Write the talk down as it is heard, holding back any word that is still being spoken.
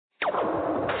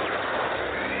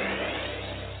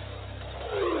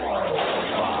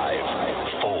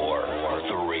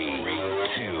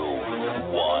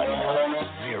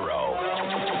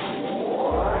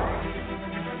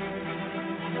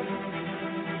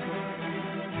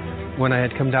When I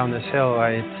had come down this hill, I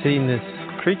had seen this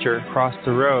creature cross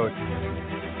the road.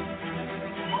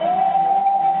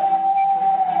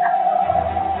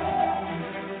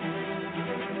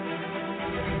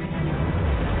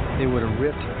 They would have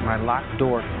ripped my locked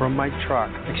door from my truck,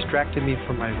 extracted me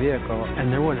from my vehicle,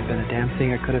 and there wouldn't have been a damn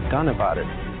thing I could have done about it.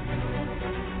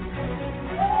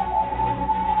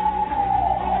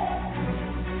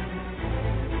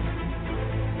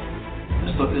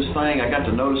 This thing, I got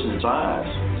to notice in its eyes.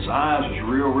 Its eyes was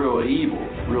real evil,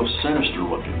 real sinister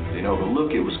looking. You know, the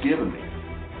look it was giving me.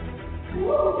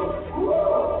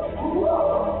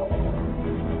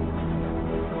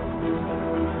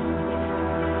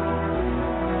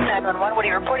 911, what are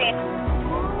you reporting?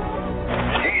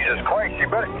 Jesus Christ, you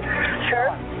better...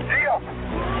 Sure. Deal.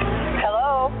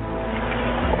 Hello?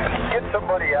 Get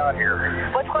somebody out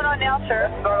here. What's going on now, sir?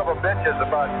 That son of a bitch is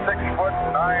about 6'9",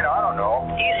 I don't know.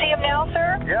 Do you see him now,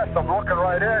 sir? Yes, I'm looking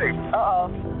right at him.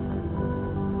 Uh-oh.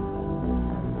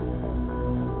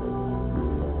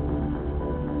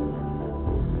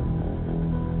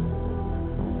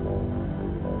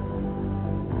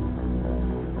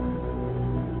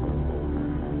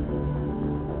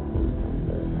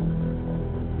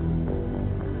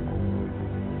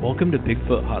 Welcome to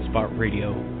Bigfoot Hotspot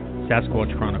Radio,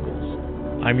 Sasquatch Chronicles.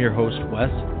 I'm your host, Wes,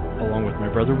 along with my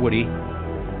brother Woody,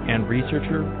 and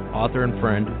researcher, author, and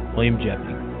friend, William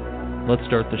Jeffy. Let's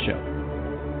start the show.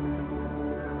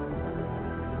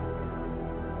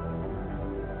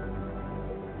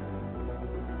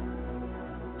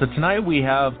 So tonight we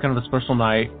have kind of a special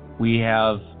night. We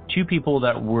have two people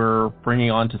that we're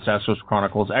bringing on to Sasquatch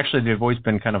Chronicles. Actually, they've always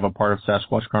been kind of a part of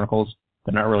Sasquatch Chronicles,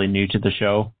 but not really new to the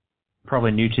show.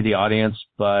 Probably new to the audience,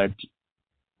 but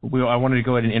I wanted to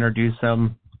go ahead and introduce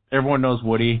them. Everyone knows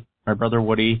Woody, my brother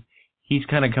Woody. He's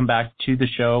kind of come back to the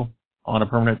show on a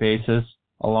permanent basis,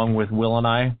 along with Will and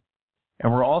I.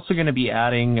 And we're also going to be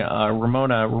adding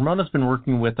Ramona. Ramona's been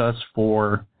working with us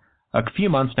for a few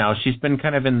months now. She's been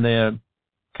kind of in the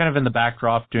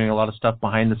backdrop, doing a lot of stuff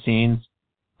behind the scenes,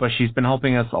 but she's been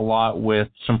helping us a lot with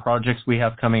some projects we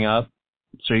have coming up.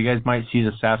 So you guys might see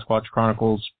the Sasquatch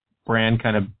Chronicles brand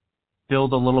kind of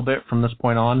build a little bit from this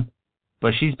point on,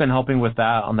 but she's been helping with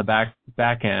that on the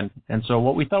back end. And so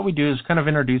what we thought we'd do is kind of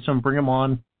introduce them, bring them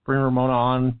on, bring Ramona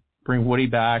on, bring Woody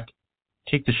back,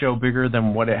 take the show bigger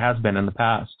than what it has been in the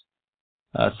past.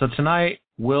 So tonight,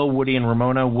 Will, Woody, and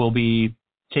Ramona will be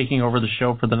taking over the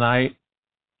show for the night.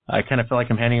 I kind of feel like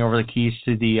I'm handing over the keys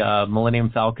to the Millennium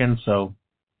Falcon, so,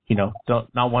 you know,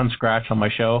 not one scratch on my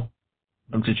show.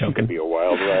 I'm just joking. It could be a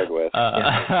wild ride, Wes.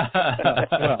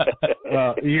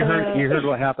 Well, you heard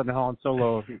what happened to Han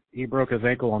Solo. He broke his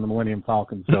ankle on the Millennium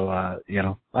Falcon, so you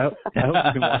know. I hope you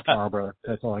can watch tomorrow, brother.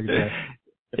 That's all I can say.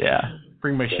 Yeah,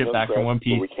 bring my ship back in one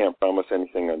piece. We can't promise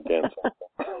anything on dance.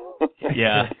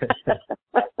 Yeah.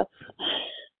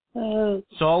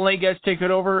 So I'll let you guys take it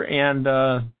over, and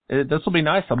this will be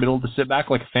nice. I'll be able to sit back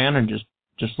like a fan and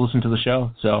just listen to the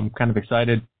show. So I'm kind of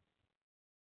excited.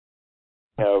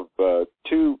 We have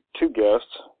two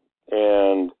guests,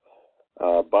 and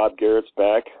Bob Garrett's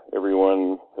back.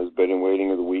 Everyone has been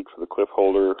waiting of the week for the cliff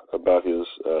holder about his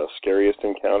scariest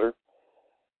encounter.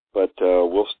 But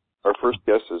our first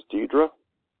guest is Deidre.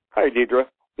 Hi, Deidre.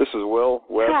 This is Will,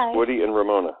 Wes, Hi. Woody, and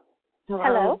Ramona.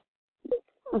 Hello.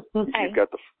 Hi.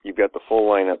 You've got the full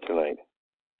lineup tonight.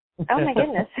 Oh my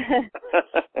goodness.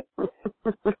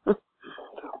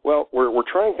 Well, we're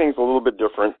trying things a little bit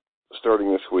different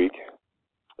starting this week.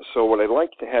 So what I'd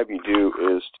like to have you do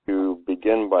is to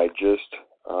begin by just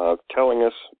telling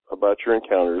us about your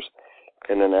encounters,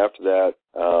 and then after that,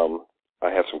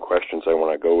 I have some questions I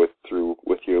want to go through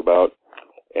with you about,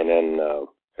 and then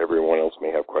everyone else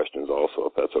may have questions also,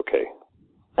 if that's okay.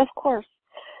 Of course.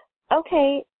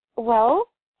 Okay. Well,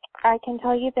 I can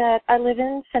tell you that I live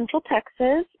in Central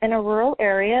Texas in a rural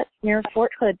area. It's near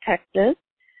Fort Hood, Texas.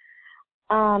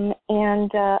 And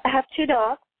I have two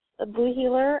dogs, a blue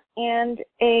heeler and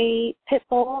a pit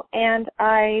bull, and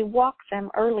I walk them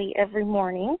early every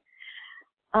morning.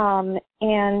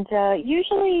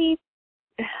 Usually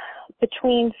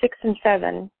between 6 and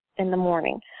 7 in the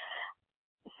morning.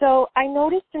 So I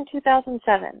noticed in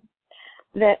 2007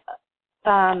 that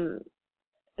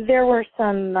there were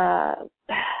some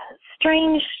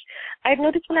strange, I've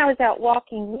noticed when I was out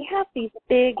walking, we have these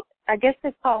big, I guess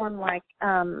they call them like,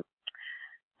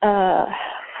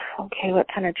 okay, what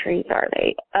kind of trees are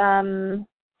they?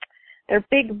 They're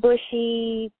big,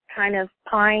 bushy, kind of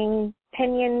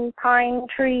pinyon pine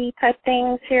tree type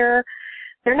things here.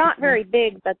 They're not very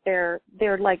big, but they're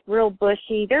like real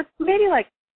bushy. They're maybe like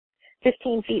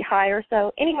 15 feet high or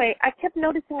so. Anyway, I kept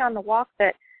noticing on the walk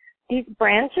that these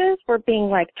branches were being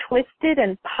like twisted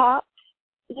and popped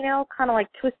you know, kind of like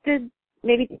twisted,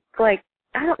 maybe like,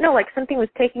 I don't know, like something was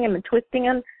taking him and twisting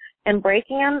him and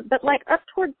breaking him, but like up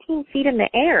toward 10 feet in the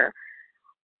air.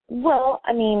 Well,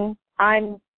 I mean,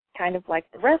 I'm kind of like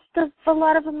the rest of a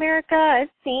lot of America. I've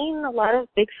seen a lot of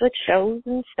Bigfoot shows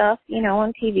and stuff, you know,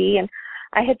 on TV, and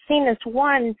I had seen this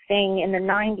one thing in the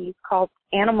 90s called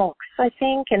Animals, I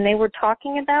think, and they were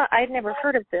talking about, I'd never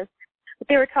heard of this, but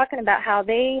they were talking about how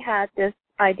they had this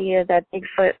idea that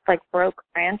Bigfoot like broke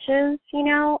branches, you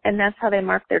know, and that's how they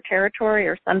marked their territory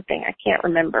or something. I can't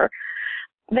remember.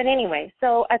 But anyway,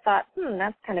 so I thought,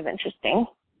 that's kind of interesting.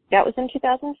 That was in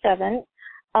 2007.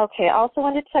 Okay, I also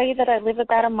wanted to tell you that I live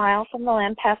about a mile from the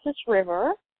Lampasas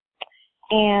River.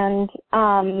 And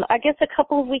I guess a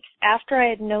couple of weeks after I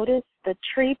had noticed the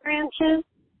tree branches,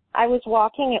 I was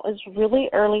walking. It was really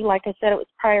early. Like I said, it was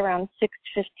probably around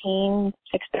 6:15,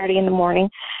 6:30 in the morning.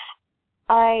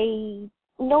 I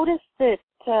noticed that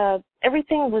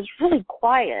everything was really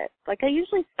quiet. Like I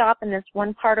usually stop in this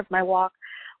one part of my walk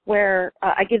where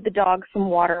I give the dog some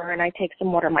water and I take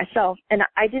some water myself. And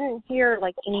I didn't hear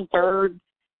like any birds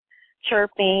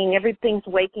chirping. Everything's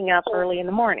waking up early in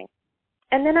the morning.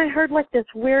 And then I heard like this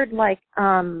weird like,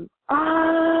 and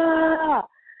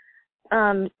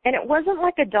it wasn't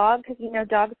like a dog because, you know,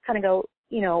 dogs kind of go,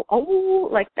 you know, oh,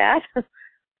 like that.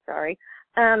 Sorry.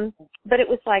 But it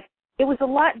was like, it was a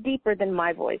lot deeper than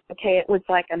my voice, okay? It was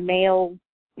like a male,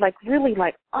 like really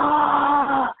like,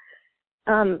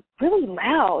 really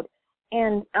loud.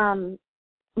 And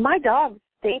my dogs,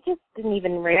 they just didn't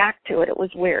even react to it. It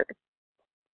was weird.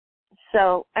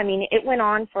 So, I mean, it went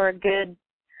on for a good,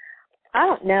 I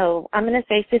don't know, I'm going to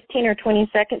say 15 or 20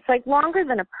 seconds, like longer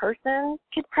than a person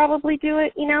could probably do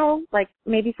it, you know, like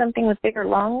maybe something with bigger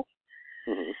lungs.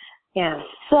 Mm-hmm. Yeah.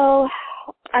 So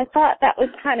I thought that was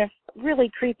kind of really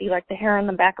creepy, like the hair on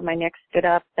the back of my neck stood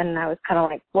up, and I was kind of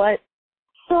like, what?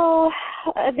 So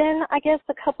then I guess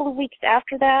a couple of weeks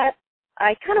after that,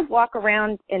 I kind of walk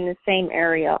around in the same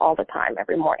area all the time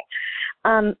every morning.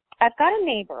 I've got a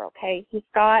neighbor, okay?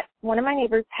 One of my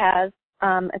neighbors has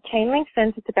a chain link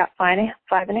fence. It's about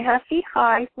 5.5 feet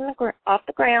high from off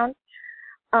the ground.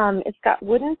 It's got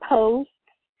wooden posts,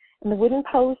 and the wooden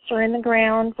posts are in the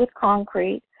ground with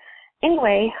concrete.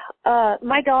 Anyway,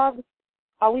 my dogs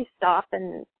always stop,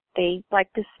 and they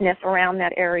like to sniff around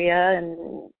that area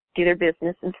and do their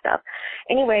business and stuff.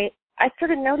 Anyway, I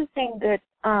started noticing that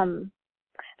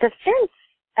the fence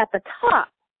at the top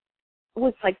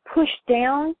was like pushed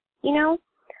down, you know?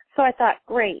 So I thought,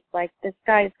 great, like this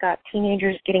guy's got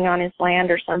teenagers getting on his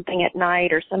land or something at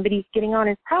night, or somebody's getting on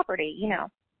his property, you know.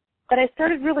 But I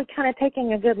started really kind of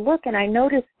taking a good look, and I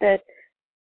noticed that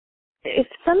if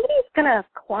somebody's going to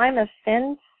climb a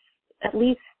fence, at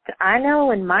least I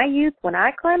know in my youth when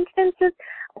I climbed fences,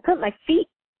 I put my feet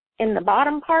in the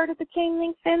bottom part of the chain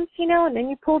link fence, you know, and then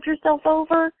you pulled yourself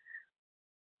over.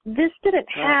 This didn't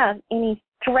have any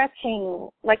stretching.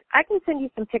 Like, I can send you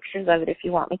some pictures of it if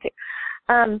you want me to.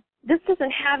 This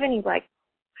doesn't have any, like,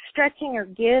 stretching or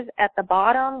give at the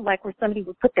bottom, like where somebody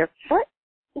would put their foot,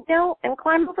 you know, and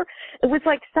climb over. It was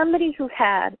like somebody who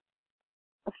had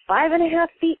 5.5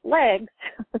 feet legs,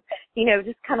 you know,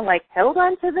 just kind of like held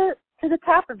on to the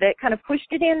top of it, kind of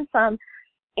pushed it in some,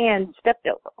 and stepped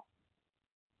over.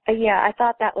 Yeah, I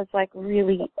thought that was like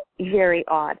really very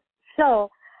odd. So,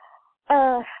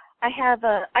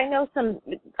 I know some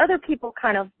other people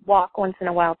kind of walk once in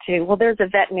a while too. Well, there's a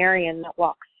veterinarian that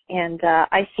walks, and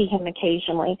I see him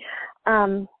occasionally.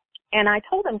 And I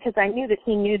told him, because I knew that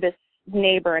he knew this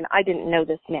neighbor and I didn't know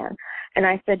this man. And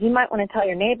I said, you might want to tell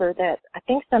your neighbor that I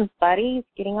think somebody's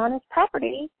getting on his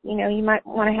property. You know, you might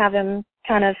want to have him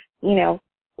kind of, you know,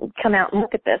 come out and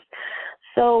look at this.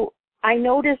 So I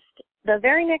noticed the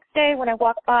very next day when I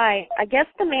walked by, I guess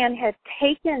the man had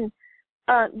taken,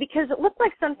 because it looked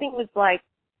like something was like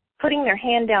putting their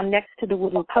hand down next to the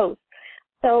wooden post.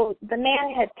 So the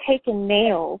man had taken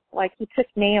nails, like he took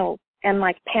nails and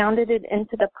like pounded it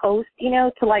into the post, you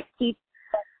know, to like keep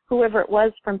whoever it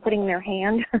was from putting their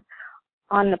hand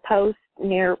on the post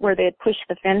near where they had pushed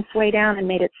the fence way down and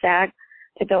made it sag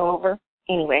to go over.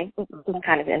 Anyway, it was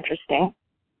kind of interesting.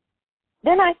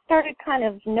 Then I started kind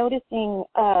of noticing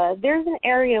there's an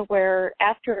area where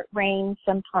after it rains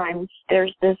sometimes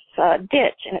there's this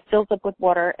ditch and it fills up with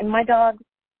water. And my dogs,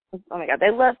 oh my God,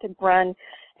 they love to run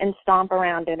and stomp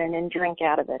around it and then drink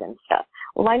out of it and stuff.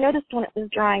 Well, I noticed when it was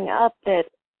drying up that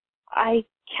I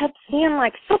kept seeing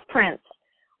like footprints,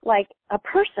 like a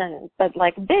person, but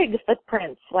like big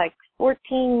footprints, like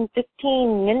 14,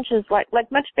 15 inches, like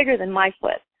much bigger than my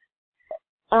foot.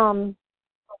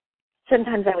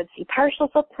 sometimes I would see partial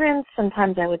footprints.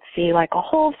 Sometimes I would see like a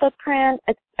whole footprint.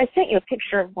 I sent you a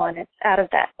picture of one. It's out of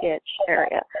that ditch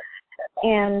area.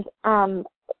 And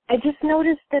I just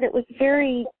noticed that it was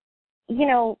very, you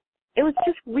know, it was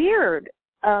just weird.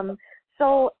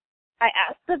 So I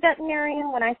asked the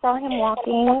veterinarian when I saw him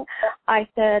walking, I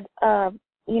said,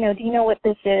 you know, do you know what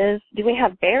this is? Do we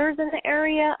have bears in the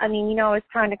area? I mean, you know, I was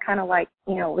trying to kind of like,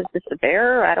 you know, was this a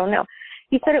bear? I don't know.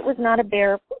 He said it was not a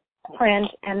bear print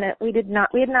and that we had not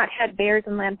had bears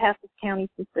in Lampasas County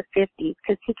since the 50s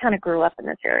because he kind of grew up in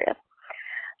this area.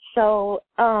 So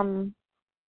I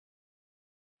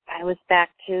was back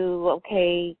to,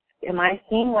 okay, am I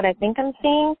seeing what I think I'm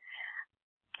seeing?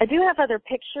 I do have other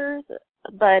pictures,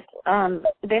 but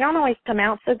they don't always come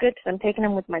out so good because I'm taking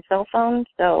them with my cell phone.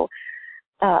 So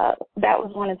that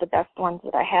was one of the best ones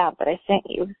that I have that I sent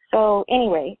you. So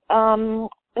anyway, I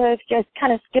just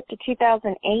kind of skipped to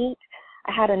 2008.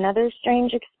 I had another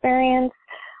strange experience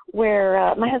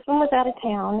where my husband was out of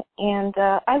town, and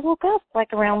I woke up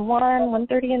like around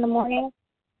 1:30 in the morning,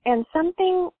 and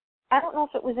something, I don't know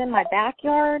if it was in my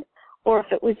backyard or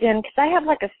if it was in, because I have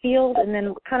like a field and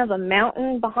then kind of a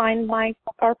mountain behind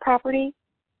our property,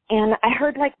 and I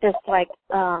heard like this, like,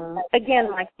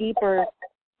 again, like deeper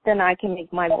than I can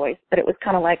make my voice, but it was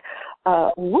kind of like,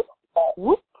 whoop,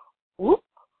 whoop, whoop,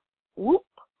 whoop,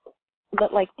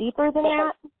 but like deeper than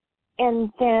that.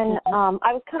 And then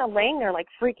I was kind of laying there like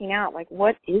freaking out, like,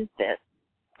 what is this?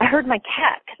 I heard my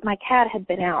cat, because my cat had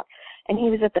been out, and he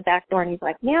was at the back door, and he's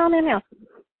like, meow, meow, meow.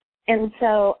 And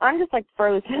so I'm just like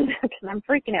frozen because I'm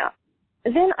freaking out.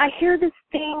 And then I hear this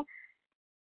thing,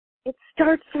 it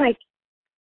starts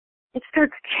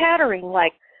chattering,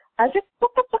 like, I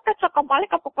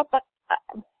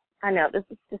know this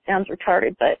sounds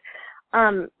retarded, but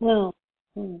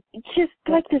just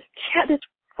like this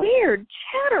weird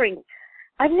chattering.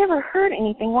 I've never heard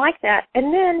anything like that.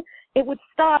 And then it would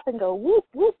stop and go whoop,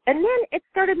 whoop. And then it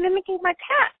started mimicking my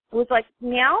cat. It was like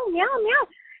meow, meow, meow.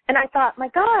 And I thought, my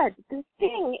God, this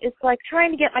thing is like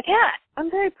trying to get my cat. I'm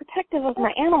very protective of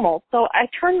my animals. So I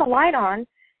turned the light on.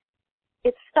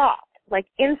 It stopped, like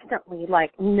instantly,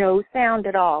 like no sound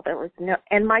at all. There was no,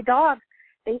 and my dogs,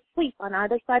 they sleep on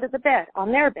either side of the bed,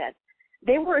 on their bed.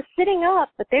 They were sitting up,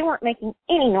 but they weren't making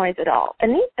any noise at all.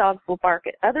 And these dogs will bark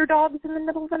at other dogs in the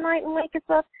middle of the night and wake us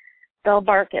up. They'll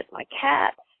bark at my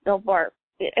cats. They'll bark.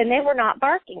 And they were not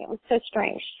barking. It was so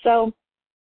strange. So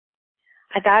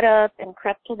I got up and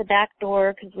crept to the back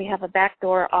door because we have a back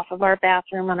door off of our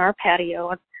bathroom on our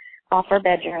patio, off our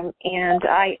bedroom. And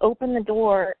I opened the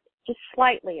door just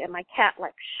slightly, and my cat,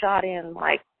 like, shot in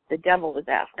like the devil was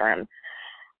after him.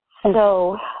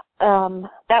 So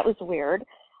that was weird.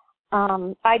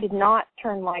 I did not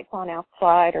turn lights on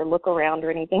outside or look around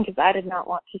or anything because I did not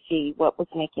want to see what was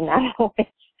making that noise.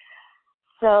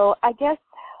 So I guess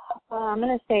I'm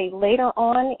going to say later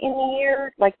on in the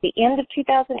year, like the end of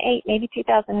 2008, maybe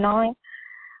 2009,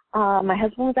 my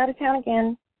husband was out of town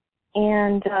again,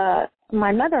 and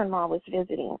my mother-in-law was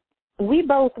visiting. We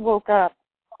both woke up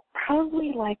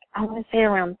probably like, I want to say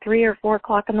around 3 or 4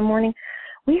 o'clock in the morning.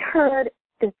 We heard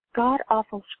this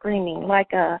god-awful screaming,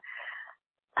 like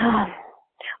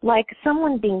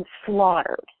someone being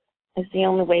slaughtered is the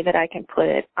only way that I can put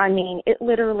it. I mean, it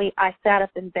literally, I sat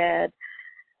up in bed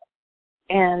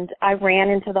and I ran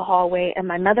into the hallway, and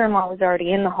my mother-in-law was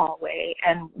already in the hallway,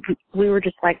 and we were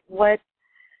just like, what?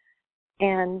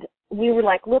 And we were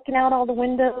like looking out all the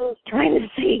windows, trying to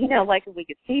see, you know, like if we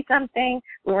could see something.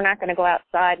 We were not going to go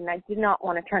outside, and I did not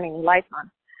want to turn any lights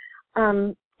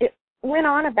on. It went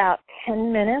on about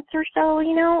 10 minutes or so,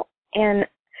 you know, and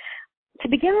to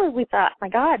begin with, we thought, my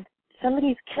God,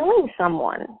 somebody's killing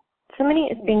someone. Somebody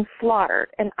is being slaughtered.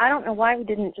 And I don't know why we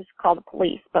didn't just call the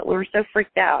police, but we were so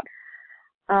freaked out.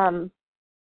 And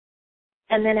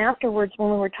then afterwards, when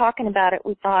we were talking about it,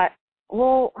 we thought,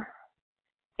 well,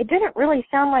 it didn't really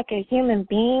sound like a human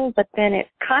being, but then it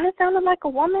kind of sounded like a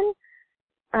woman.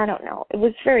 I don't know. It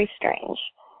was very strange.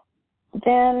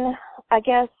 Then I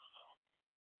guess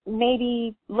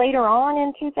maybe later on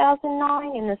in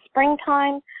 2009, in the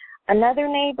springtime, another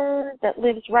neighbor that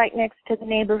lives right next to the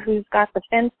neighbor who's got the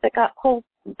fence that got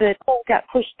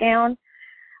pushed down,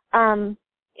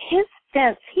 his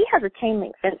fence, he has a chain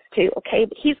link fence too, okay,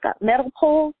 but he's got metal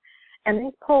poles, and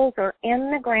these poles are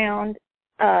in the ground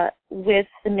with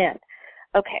cement.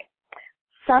 Okay,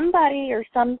 somebody or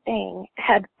something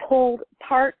had pulled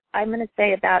part, I'm going to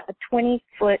say about a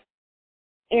 20-foot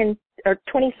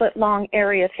long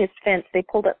area of his fence. They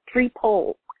pulled up 3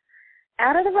 poles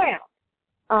out of the ground.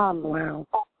 Wow.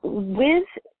 With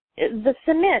the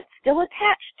cement still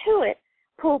attached to it,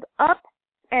 pulled up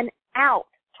and out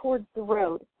towards the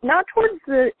road, not towards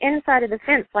the inside of the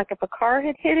fence, like if a car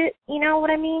had hit it, you know what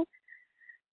I mean?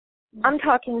 I'm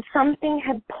talking something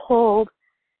had pulled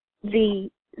the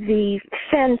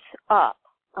fence up,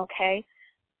 okay?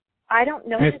 I don't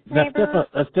know this neighbor.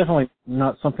 That's definitely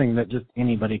not something that just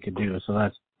anybody could do, so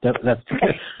that's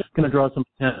going to draw some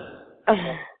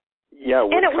attention. Yeah,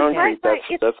 with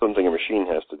concrete, that's something a machine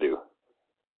has to do.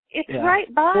 It's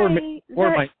right by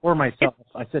or myself.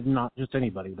 I said not just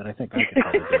anybody, but I think I could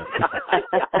probably do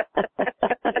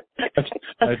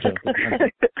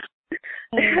it.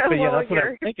 But yeah, that's what I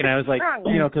was thinking. I was like,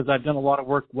 because I've done a lot of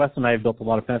work. Wes and I have built a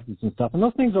lot of fences and stuff, and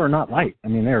those things are not light. I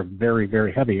mean, they're very,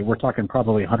 very heavy. We're talking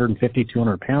probably 150,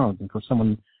 200 pounds, and for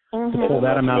someone to pull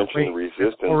that amount of weight, the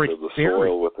resistance of the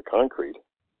soil with the concrete.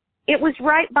 It was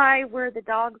right by where the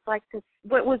dogs like to.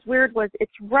 What was weird was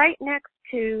it's right next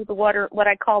to the water, what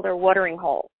I call their watering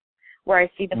hole, where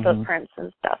I see the footprints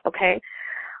and stuff. Okay,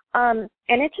 and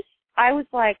it just. I was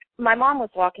like, my mom was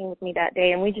walking with me that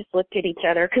day, and we just looked at each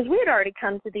other because we had already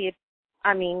come to the,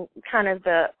 kind of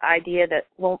the idea that,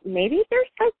 well, maybe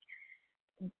there's like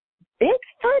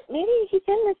Bigfoot. Maybe he's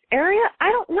in this area.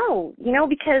 I don't know,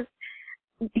 because,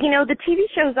 the TV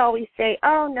shows always say,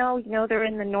 oh, no, they're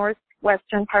in the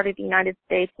northwestern part of the United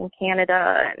States and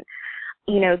Canada, and,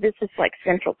 this is like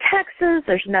Central Texas.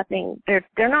 There's nothing, they're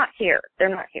not here. They're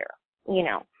not here,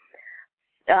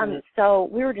 So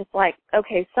we were just like,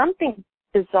 okay, something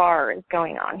bizarre is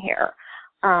going on here.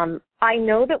 I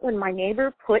know that when my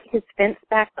neighbor put his fence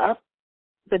back up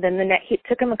within it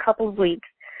took him a couple of weeks,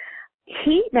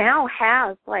 he now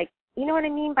has like, you know what I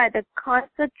mean by the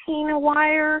concertina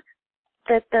wire,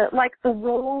 that the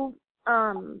rolled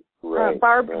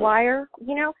barbed wire,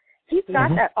 he's got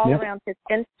that all around his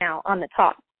fence now on the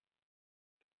top.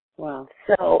 Wow.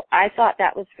 So I thought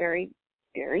that was very,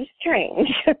 very strange.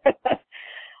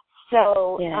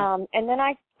 So, and then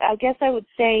I guess I would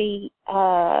say,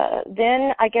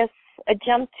 then I guess a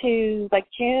jump to like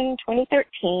June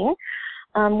 2013.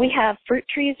 We have fruit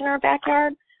trees in our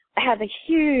backyard. I have a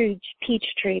huge peach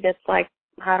tree that's like,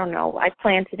 I don't know, I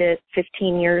planted it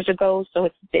 15 years ago, so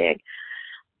it's big.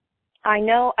 I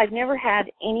know I've never had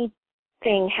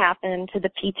anything happen to the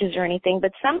peaches or anything,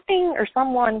 but something or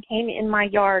someone came in my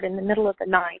yard in the middle of the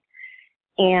night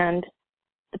and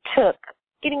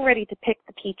getting ready to pick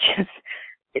the peaches.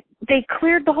 They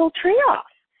cleared the whole tree off.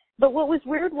 But what was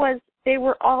weird was they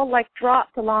were all like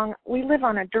dropped along. We live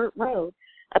on a dirt road,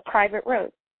 a private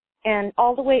road. And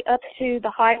all the way up to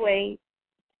the highway,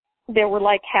 there were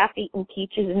like half-eaten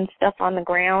peaches and stuff on the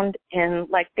ground. And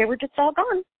like they were just all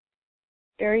gone.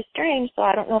 Very strange. So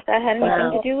I don't know if that had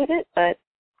anything to do with it, but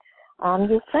I'm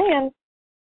just saying.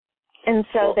 And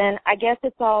so then I guess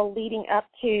it's all leading up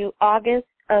to August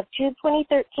of June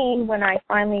 2013 when I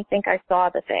finally think I saw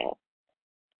the thing.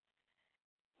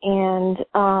 And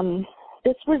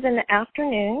this was in the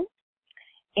afternoon,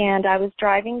 and I was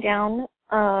driving down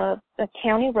a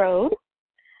county road,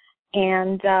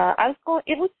 and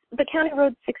the county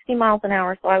road 60 miles an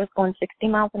hour, so I was going 60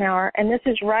 miles an hour, and this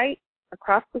is right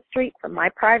across the street from my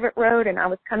private road, and I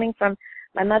was coming from,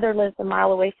 my mother lives a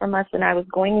mile away from us, and I was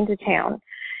going into town.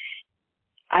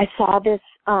 I saw this,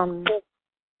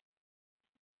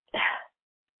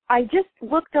 I just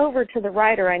looked over to the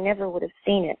right, or I never would have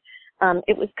seen it.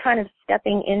 It was kind of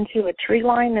stepping into a tree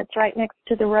line that's right next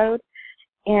to the road,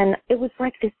 and it was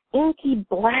like this inky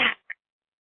black,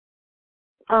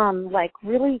 like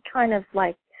really kind of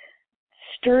like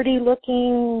sturdy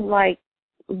looking, like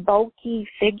bulky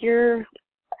figure.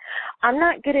 I'm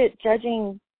not good at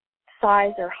judging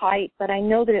size or height, but I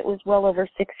know that it was well over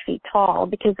 6 feet tall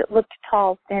because it looked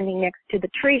tall standing next to the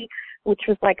tree, which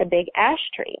was like a big ash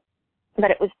tree.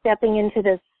 But it was stepping into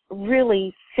this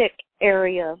really thick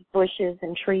area of bushes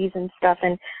and trees and stuff,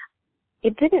 and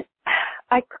it didn't,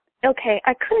 I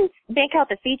couldn't make out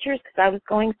the features because I was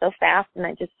going so fast, and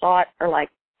I just saw it for like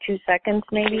 2 seconds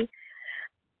maybe.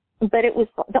 But it was,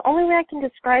 the only way I can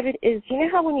describe it is, you know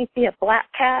how when you see a black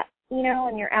cat,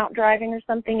 and you're out driving or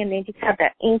something, and they just have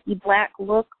that inky black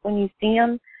look when you see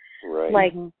them? Right.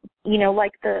 Like,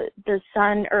 like the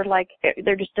sun, or like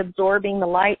they're just absorbing the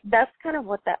light. That's kind of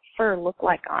what that fur looked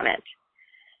like on it.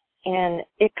 And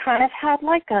it kind of had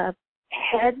like a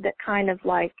head that kind of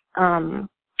like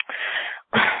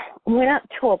went up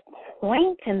to a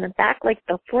point in the back, like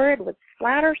the forehead was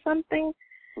flat or something.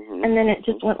 Mm-hmm. And then it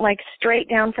just went like straight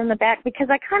down from the back because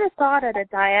I kind of saw it at a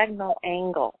diagonal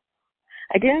angle.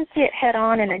 I didn't see it head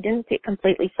on, and I didn't see it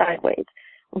completely sideways. It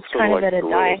was so kind like of at a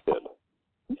diagonal.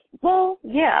 Well,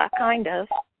 yeah, kind of.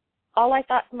 All I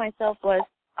thought to myself was,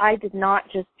 I did not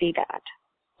just see that.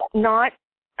 Not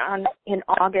in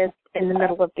August in the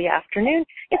middle of the afternoon.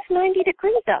 It's 90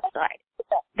 degrees outside.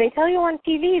 They tell you on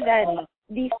TV that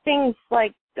these things,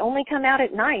 like, only come out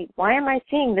at night. Why am I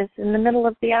seeing this in the middle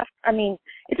of the afternoon? I mean,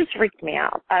 it just freaked me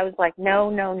out. I was like, no.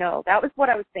 That was what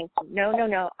I was thinking. No.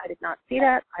 I did not see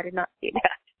that. I did not see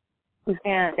that.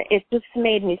 And it just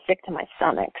made me sick to my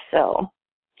stomach. So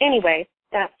anyway,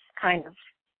 that's kind of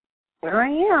where I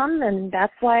am, and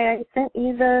that's why I sent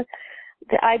you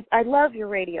I love your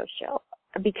radio show,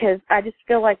 because I just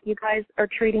feel like you guys are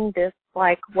treating this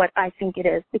like what I think it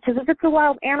is. Because if it's a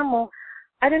wild animal,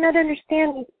 I do not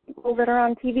understand these people that are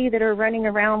on TV that are running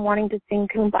around wanting to sing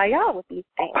Kumbaya with these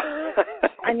things.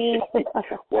 I mean...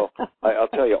 Well, I'll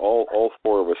tell you, all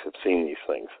four of us have seen these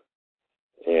things.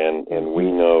 And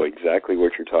we know exactly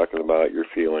what you're talking about, your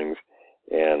feelings.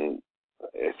 And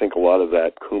I think a lot of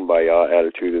that Kumbaya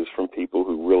attitude is from people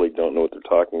who really don't know what they're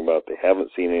talking about. They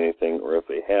haven't seen anything, or if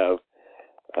they have,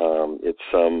 it's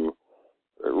some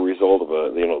result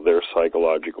of their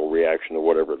psychological reaction to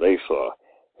whatever they saw.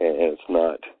 And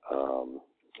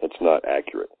it's not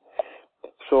accurate.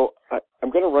 So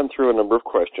I'm going to run through a number of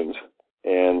questions,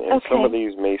 and okay. Some of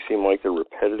these may seem like they're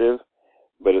repetitive,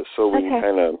 but it's so we can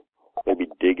kind of maybe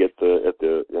dig at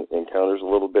the encounters a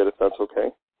little bit, if that's okay.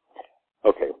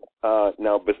 Okay.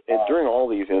 Now, but during all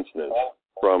these incidents,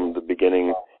 from the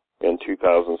beginning in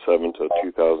 2007 to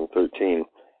 2013,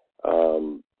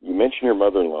 you mentioned your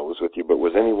mother-in-law was with you, but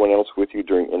was anyone else with you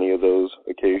during any of those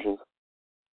occasions?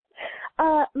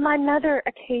 My mother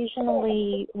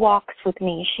occasionally walks with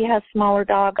me. She has smaller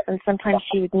dogs, and sometimes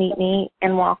she would meet me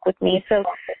and walk with me. So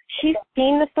she's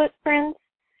seen the footprints,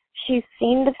 she's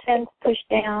seen the fence pushed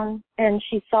down, and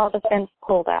she saw the fence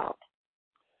pulled out.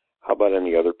 How about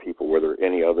any other people? Were there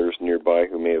any others nearby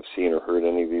who may have seen or heard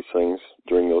any of these things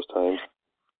during those times?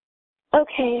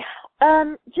 Okay.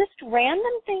 Just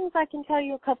random things. I can tell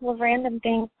you a couple of random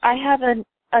things. I have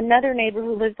another neighbor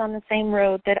who lives on the same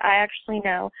road that I actually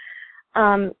know.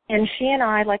 And she and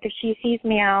I, like, if she sees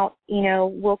me out,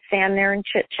 we'll stand there and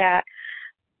chit-chat.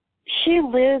 She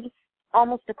lives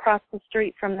almost across the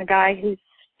street from the guy whose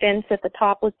fence at the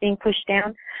top was being pushed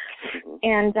down.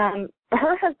 And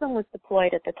her husband was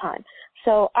deployed at the time.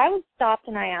 So I was stopped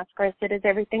and I asked her, I said, is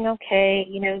everything okay?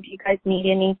 Do you guys need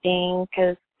anything?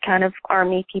 Because kind of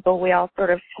Army people, we all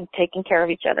sort of have taken care of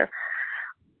each other.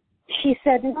 She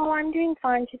said, no, I'm doing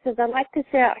fine. She says, I like to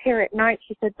sit out here at night.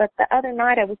 She said, but the other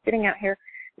night I was sitting out here.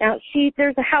 Now,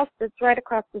 there's a house that's right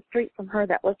across the street from her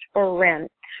that was for rent,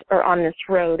 or on this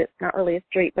road. It's not really a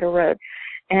street, but a road.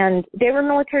 And they were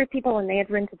military people, and they had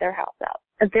rented their house out.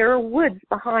 And there are woods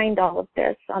behind all of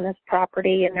this on this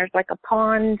property, and there's like a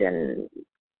pond, and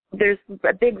there's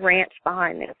a big ranch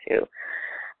behind there, too.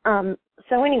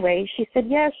 So anyway, she said,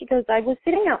 yeah, she goes, I was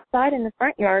sitting outside in the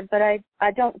front yard, but I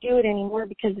don't do it anymore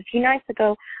because a few nights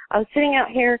ago I was sitting out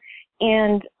here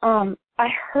and I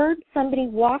heard somebody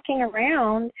walking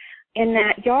around in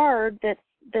that yard that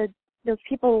those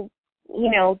people,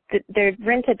 they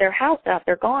rented their house out.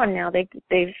 They're gone now.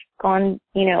 They've gone,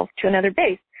 to another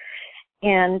base.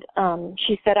 And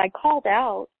she said, I called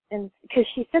out, and because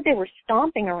she said they were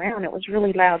stomping around. It was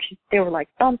really loud. They were like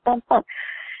thump, thump, thump.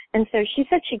 And so she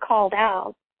said she called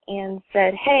out and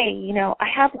said, hey, I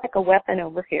have like a weapon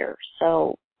over here,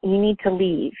 so you need to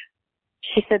leave.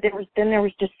 She said there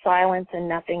was just silence and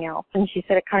nothing else. And she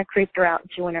said it kind of creeped her out and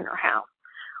she went in her house.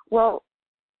 Well,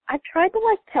 I tried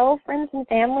to tell friends and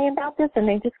family about this, and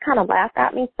they just kind of laughed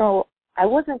at me. So I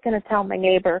wasn't going to tell my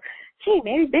neighbor, gee,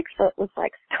 maybe Bigfoot was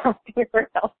stomping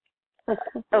around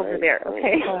over there.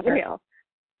 Okay.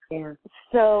 Yeah.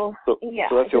 So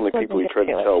that's the only people you tried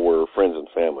to tell were friends and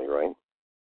family, right?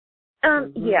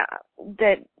 Yeah.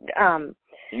 That.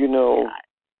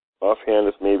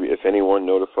 Offhand, if anyone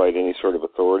notified any sort of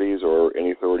authorities, or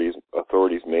any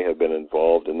authorities may have been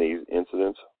involved in these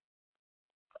incidents?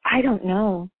 I don't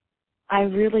know. I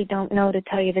really don't know, to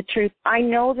tell you the truth. I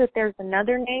know that there's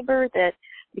another neighbor that,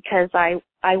 because I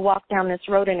walk down this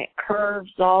road and it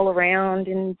curves all around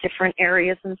in different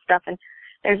areas and stuff, and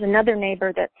there's another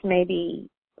neighbor that's maybe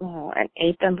an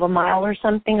eighth of a mile or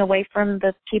something away from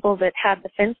the people that had the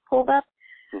fence pulled up.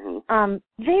 Mm-hmm.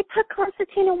 They put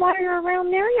concertina wire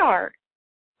around their yard,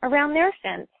 around their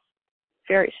fence.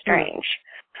 Very strange.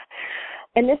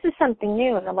 Mm-hmm. And this is something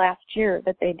new in the last year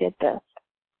that they did this.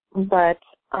 But,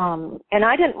 and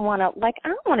I didn't want to, I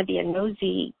don't want to be a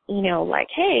nosy,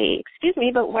 hey, excuse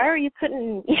me, but why are you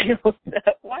putting,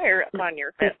 that wire up on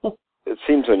your fence? It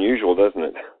seems unusual, doesn't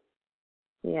it?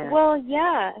 Yeah. Well,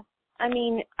 yeah. I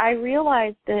mean, I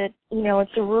realize that,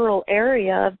 it's a rural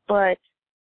area, but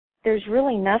there's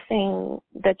really nothing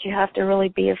that you have to really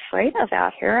be afraid of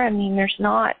out here. I mean, it's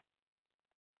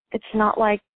not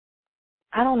like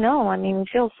I don't know. I mean, we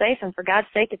feel safe, and for God's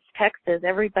sake, it's Texas.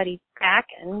 Everybody's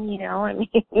packing, you know. I mean,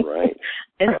 right.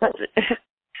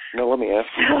 Now, let me ask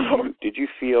you: did you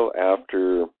feel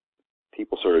after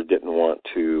people sort of didn't want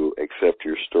to accept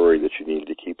your story that you needed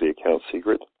to keep the account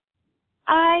secret?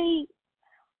 I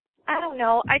don't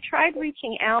know. I tried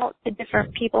reaching out to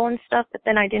different people and stuff, but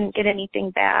then I didn't get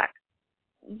anything back.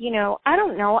 You know, I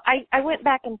don't know. I went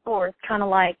back and forth, kind of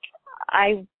like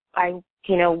I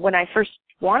you know, when I first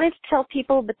wanted to tell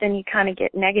people, but then you kind of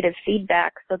get negative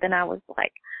feedback. So then I was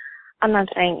like, I'm not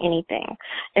saying anything.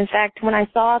 In fact, when I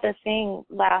saw the thing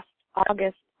last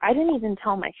August, I didn't even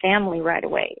tell my family right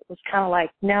away. It was kind of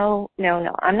like, no,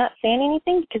 I'm not saying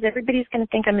anything because everybody's going to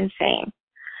think I'm insane.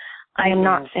 I am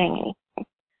not saying anything.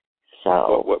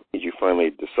 So what made you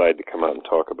finally decide to come out and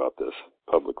talk about this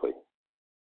publicly?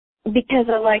 Because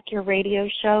I like your radio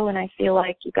show, and I feel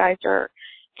like you guys are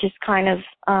just kind of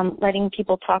letting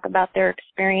people talk about their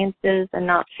experiences and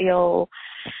not feel,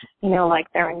 you know, like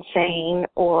they're insane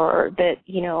or that,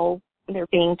 you know, they're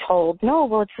being told, no,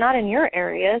 well, it's not in your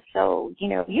area, so, you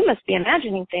know, you must be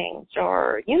imagining things,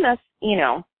 or you must, you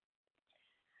know.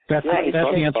 That's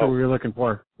the answer we were looking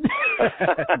for. Good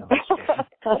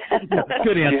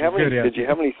answer. Did you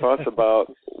have any thoughts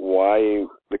about why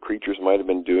the creatures might have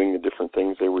been doing the different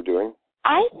things they were doing?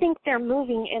 I think they're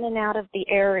moving in and out of the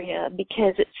area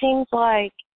because it seems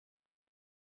like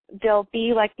there'll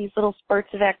be like these little spurts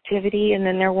of activity and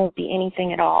then there won't be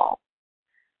anything at all.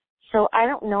 So I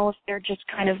don't know if they're just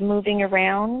kind of moving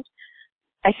around.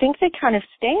 I think they kind of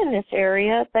stay in this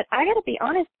area, but I got to be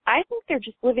honest, I think they're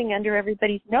just living under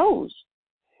everybody's nose.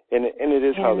 And it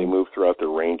is how they move throughout their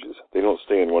ranges. They don't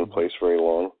stay in one place very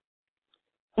long.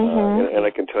 Mm-hmm. And I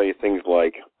can tell you things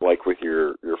like with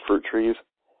your fruit trees.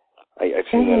 I've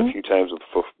seen that a few times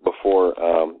before.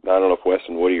 I don't know if Wes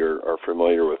and Woody are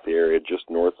familiar with the area just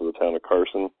north of the town of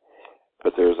Carson,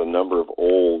 but there's a number of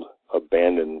old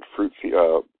abandoned fruit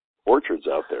orchards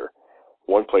out there.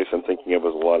 One place I'm thinking of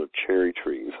is a lot of cherry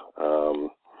trees.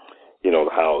 You know,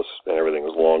 the house and everything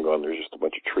was long gone. There's just a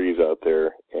bunch of trees out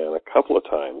there. And a couple of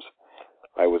times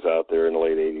I was out there in the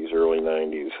late 80s, early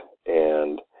 90s,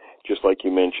 and just like you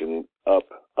mentioned, up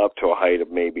to a height of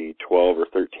maybe 12 or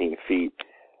 13 feet,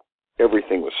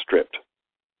 everything was stripped.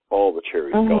 All the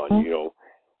cherries gone, you know.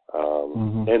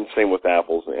 And same with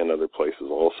apples and other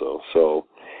places also. So,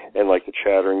 and like the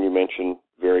chattering you mentioned,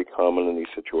 very common in these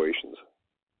situations.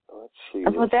 Let's see.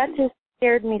 Well, that just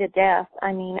scared me to death.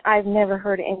 I mean, I've never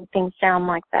heard anything sound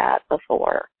like that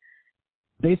before.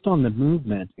 Based on the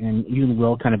movement, and you and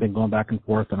Will kind of been going back and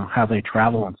forth on how they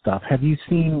travel and stuff, have you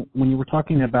seen, when you were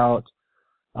talking about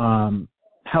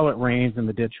how it rains and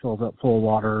the ditch fills up full of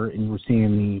water and you were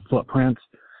seeing the footprints,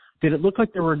 did it look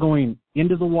like they were going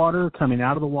into the water, coming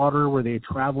out of the water? Were they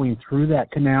traveling through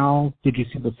that canal? Did you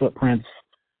see the footprints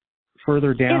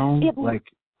further down?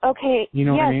 Okay, you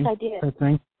know yes, what I mean? I did. That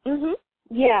thing?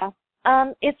 Yeah.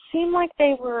 It seemed like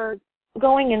they were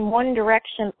going in one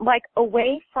direction, like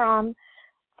away from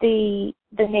the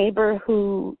neighbor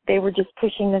who they were just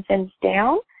pushing the fence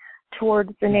down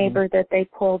towards the neighbor that they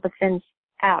pulled the fence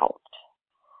out.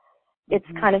 It's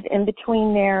kind of in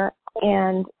between there,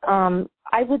 and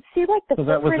I would see like the. So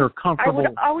that was their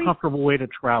comfortable way to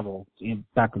travel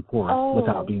back and forth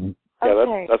without being.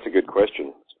 Yeah, that's a good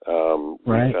question.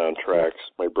 Right. We found tracks.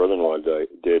 My brother-in-law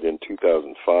did in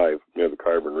 2005 near the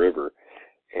Carbon River,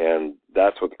 and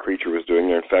that's what the creature was doing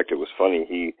there. In fact, it was funny.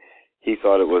 He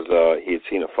thought it was he had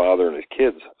seen a father and his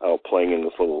kids out playing in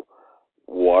this little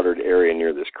watered area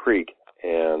near this creek,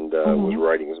 and was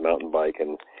riding his mountain bike.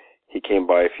 And he came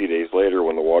by a few days later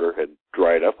when the water had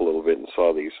dried up a little bit and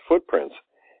saw these footprints.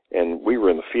 And we were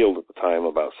in the field at the time,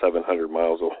 about 700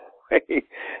 miles away,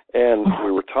 and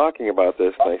we were talking about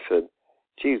this. And I said,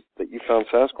 geez, that you found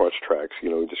Sasquatch tracks.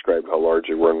 You know, he described how large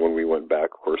they were, and when we went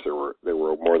back, of course, there were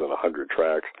more than 100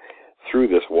 tracks through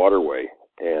this waterway,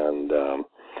 and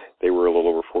they were a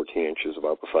little over 14 inches,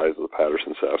 about the size of the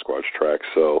Patterson Sasquatch tracks.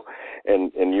 So,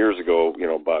 and years ago, you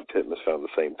know, Bob Titmus found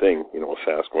the same thing. You know, a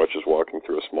Sasquatch is walking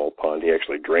through a small pond. He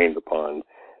actually drained the pond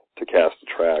to cast the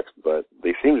tracks, but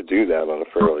they seem to do that on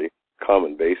a fairly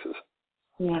common basis.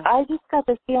 Yeah. I just got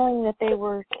the feeling that they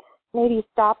were maybe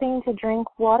stopping to drink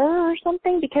water or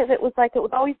something, because it was like it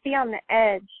would always be on the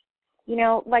edge, you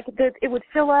know, like it would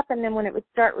fill up, and then when it would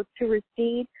start to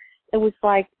recede, it was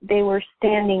like they were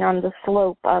standing on the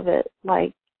slope of it,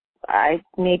 like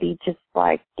maybe just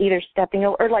like either stepping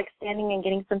over or like standing and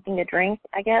getting something to drink,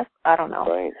 I guess. I don't know.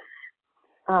 Right.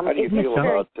 How do you feel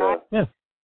about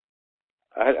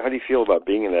how do you feel about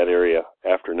being in that area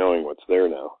after knowing what's there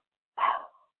now?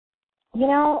 You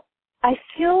know, I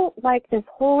feel like this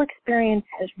whole experience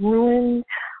has ruined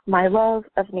my love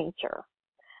of nature,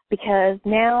 because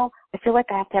now I feel like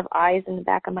I have to have eyes in the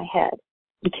back of my head,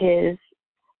 because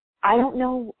I don't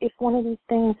know if one of these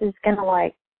things is going to,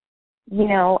 like, you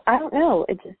know, I don't know.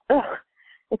 It just,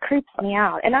 it creeps me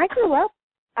out. And I grew up,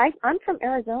 I'm from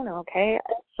Arizona, okay?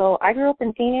 So I grew up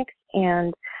in Phoenix,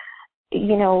 and,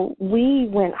 you know, we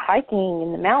went hiking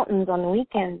in the mountains on the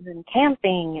weekends and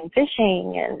camping and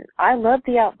fishing, and I love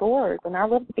the outdoors, and I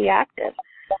love to be active.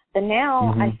 But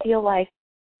now I feel like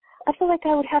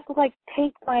I would have to, like,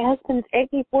 take my husband's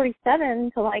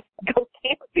AK-47 to, like, go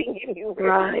camping anywhere.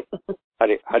 Right.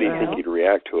 How do you think you'd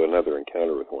react to another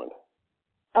encounter with one?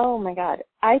 Oh, my God.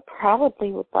 I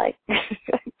probably would, like,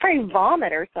 probably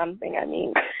vomit or something. I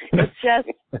mean, it just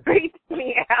freaks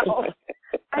me out.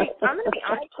 I'm going to be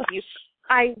honest with you.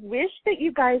 I wish that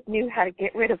you guys knew how to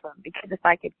get rid of them, because if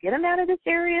I could get them out of this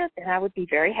area, then I would be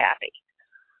very happy.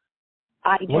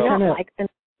 I do not like them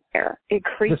there. It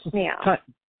creeps me out.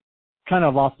 Kind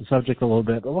of off the subject a little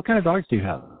bit, but what kind of dogs do you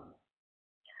have?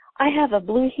 I have a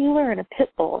blue heeler and a pit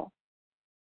bull.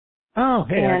 Oh,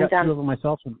 hey, I got two of them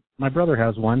myself. My brother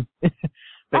has one.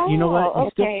 But you know what? You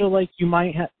still feel like you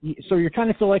might have, so you kind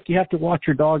of feel like you have to watch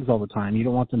your dogs all the time. You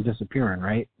don't want them disappearing,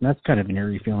 right? And that's kind of an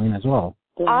eerie feeling as well.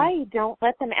 I don't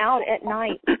let them out at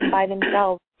night by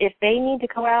themselves. If they need to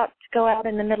go out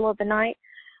in the middle of the night,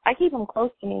 I keep them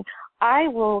close to me. I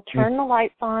will turn the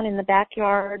lights on in the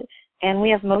backyard, and we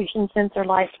have motion sensor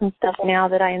lights and stuff now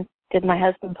that I did my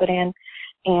husband put in,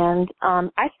 and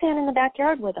I stand in the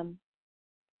backyard with them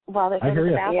while they go to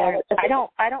the bathroom.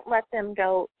 I don't let them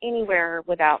go anywhere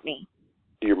without me.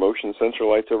 Do your motion sensor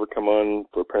lights ever come on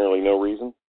for apparently no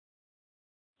reason?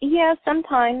 Yeah,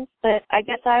 sometimes, but I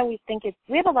guess I always think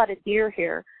we have a lot of deer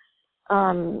here,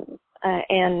 and,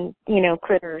 you know,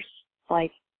 critters,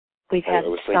 like we've had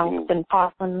skunks and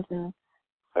possums. And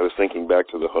I was thinking back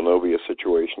to the Honovia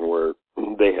situation where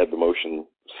they had the motion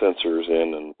sensors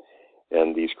in,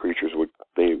 and these creatures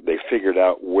they figured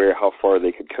out how far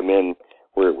they could come in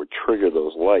where it would trigger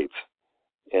those lights,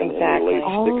 and they laid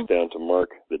sticks down to mark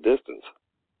the distance.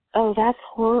 Oh, that's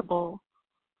horrible.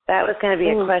 That was going to be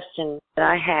a question that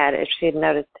I had, if she had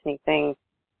noticed anything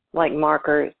like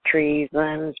markers, trees,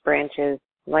 limbs, branches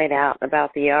laid out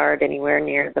about the yard anywhere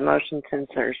near the motion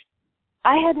sensors.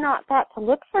 I had not thought to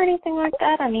look for anything like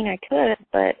that. I mean, I could,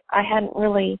 but I hadn't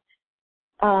really,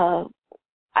 I'm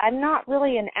not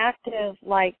really an active,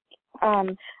 like,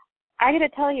 I got to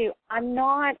tell you, I'm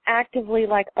not actively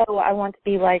like, oh, I want to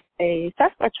be like a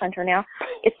Sasquatch hunter now.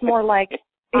 It's more like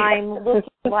I'm looking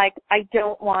like I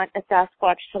don't want a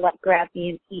Sasquatch to, like, grab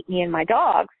me and eat me and my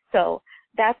dogs. So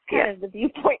that's kind of the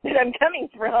viewpoint that I'm coming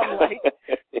from. Like,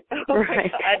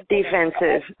 right. God,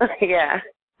 defensive. Yeah.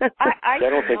 I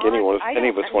don't think any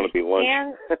of us want to be lunch.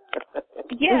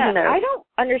 I don't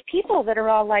understand people that are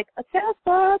all like a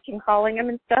Sasquatch and calling them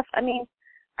and stuff. I mean,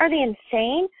 are they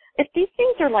insane? If these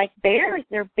things are like bears,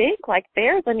 they're big like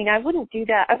bears. I mean, I wouldn't do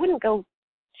that. I wouldn't go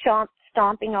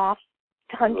stomping off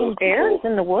hunting bears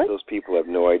in the woods. Those people have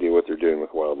no idea what they're doing with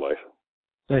wildlife.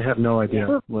 They have no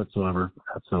idea whatsoever.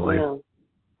 Absolutely.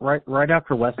 Yeah. Right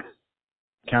after West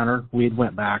encounter, we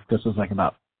went back. This was like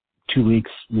about 2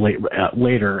 weeks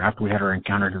later after we had our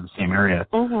encounter to the same area.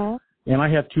 Mm-hmm. And I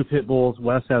have two pit bulls.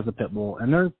 Wes has a pit bull,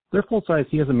 and they're full size.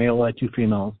 He has a male, I had two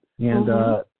females, and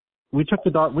we took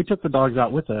the dogs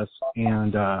out with us,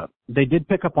 and they did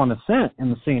pick up on the scent in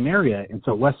the same area. And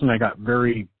so Wes and I got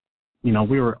very,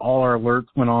 all our alerts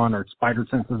went on, our spider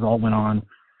senses all went on,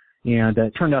 and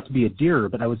it turned out to be a deer.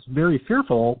 But I was very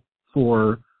fearful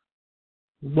for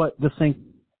what this thing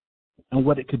and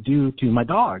what it could do to my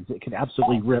dogs. It could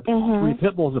absolutely rip three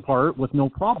pit bulls apart with no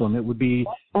problem. It would be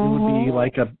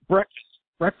like a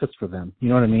breakfast for them. You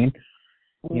know what I mean?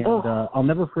 And I'll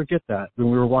never forget that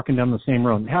when we were walking down the same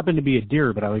road. It happened to be a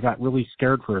deer, but I got really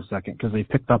scared for a second because they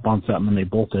picked up on something and they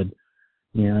bolted.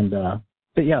 And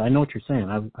but yeah, I know what you're saying.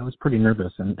 I was pretty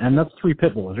nervous, and that's three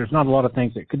pit bulls. There's not a lot of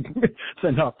things that could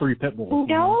send out three pit bulls.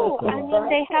 No, I mean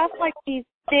they have like these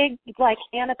big like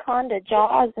anaconda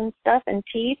jaws and stuff and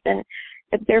teeth, and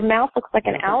their mouth looks like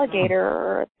an alligator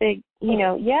or a big,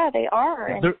 they are.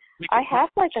 And I have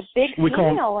like a big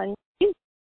female and.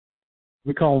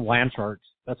 We call them land sharks.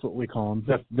 That's what we call them.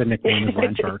 That's the nickname is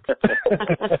land sharks.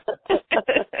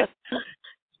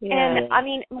 And, I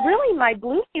mean, really, my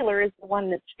blue heeler is the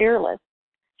one that's fearless.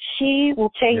 She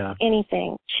will chase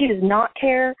anything. She does not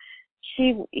care.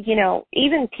 She,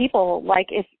 even people,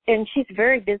 and she's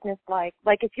very businesslike.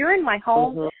 Like, if you're in my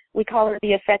home, we call her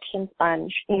the affection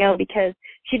sponge, because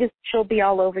she'll be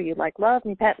all over you, like, love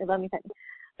me, pet me, love me, pet me.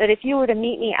 But if you were to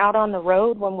meet me out on the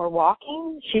road when we're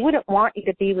walking, she wouldn't want you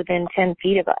to be within 10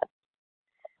 feet of us.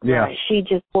 Yeah. She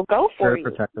just will go for Very you,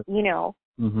 protective. you know.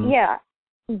 Mm-hmm. Yeah.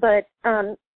 But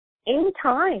any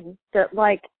time that,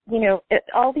 like, you know,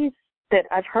 all these that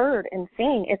I've heard and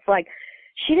seen, it's like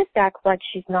she just acts like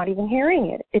she's not even hearing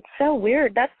it. It's so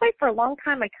weird. That's why for a long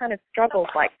time I kind of struggled,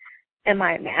 like, am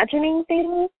I imagining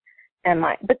things?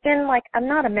 But then, like, I'm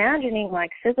not imagining,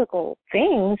 like, physical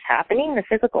things happening, the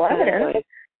physical evidence.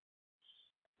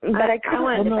 But I couldn't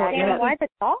understand why the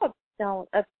dogs don't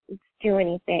do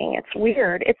anything. It's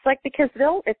weird. It's like, because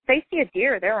if they see a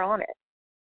deer, they're on it.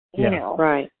 You know.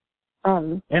 Right.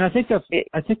 And I think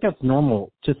that's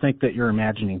normal to think that you're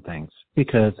imagining things,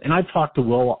 because, and I've talked to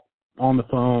Will on the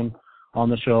phone on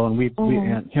the show, and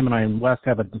him and I and Wes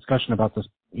have a discussion about this,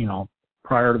 you know,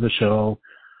 prior to the show.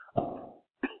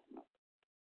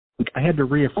 I had to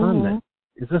reaffirm that.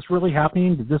 Is this really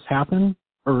happening? Did this happen,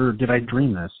 or did I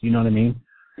dream this? You know what I mean?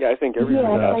 Yeah, I think everybody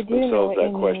asks themselves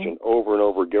that question over and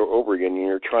over again. And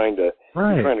you're trying to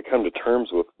come to terms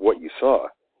with what you saw.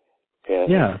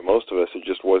 And for most of us, it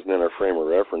just wasn't in our frame of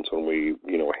reference when we,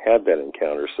 you know, had that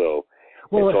encounter. So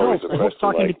it's always a question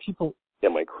talking like, to people.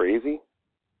 Am I crazy?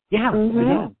 Yeah,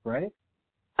 yeah, right.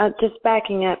 Just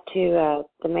backing up to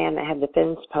the man that had the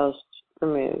fence posts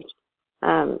removed.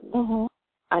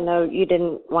 I know you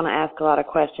didn't want to ask a lot of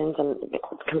questions, and it's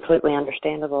completely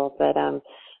understandable, but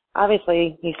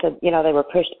obviously you said, you know, they were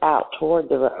pushed out toward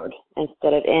the road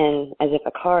instead of in, as if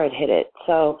a car had hit it.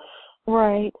 So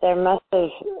there must have,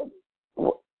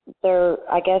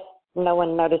 I guess no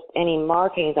one noticed any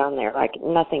markings on there, like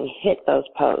nothing hit those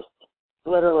posts.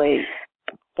 Literally,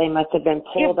 they must have been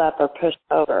pulled up or pushed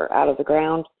over out of the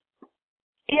ground.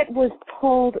 It was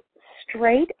pulled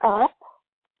straight up,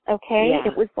 okay?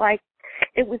 Yeah. It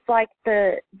was like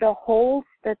the holes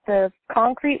that the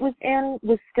concrete was in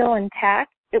was still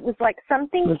intact. It was like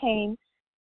something came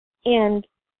and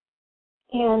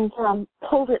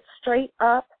pulled it straight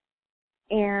up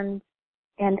and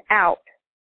out.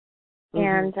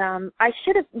 And I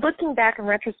should have, looking back in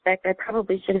retrospect, I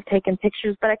probably should have taken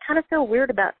pictures, but I kind of feel weird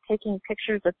about taking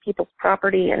pictures of people's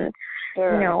property and,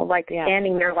 you know, like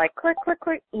standing there like click, click,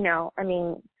 click, you know, I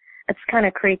mean, it's kind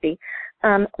of creepy.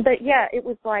 But yeah, it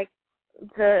was like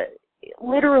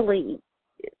literally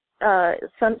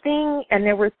something, and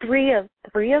there were three of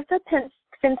the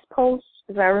fence posts,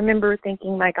 as I remember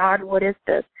thinking, my God, what is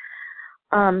this?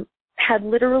 Had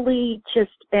literally just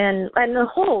been, and the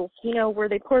holes, you know, where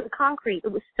they poured the concrete,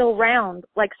 it was still round,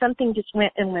 like something just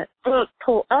went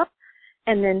pull up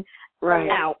and then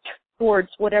out towards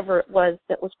whatever it was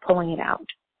that was pulling it out.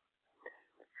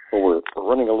 Well, we're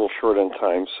running a little short on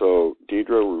time, so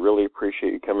Deidre, we really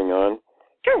appreciate you coming on.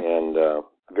 Sure. And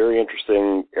very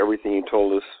interesting. Everything you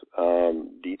told us,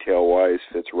 detail-wise,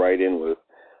 fits right in with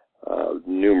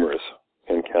numerous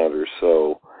encounters.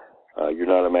 So you're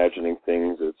not imagining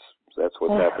things. That's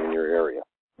what's happening in your area.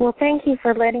 Well, thank you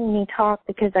for letting me talk,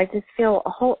 because I just feel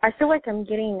I feel like I'm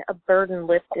getting a burden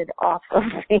lifted off of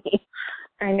me.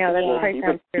 I know that's probably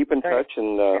sounds keep in touch,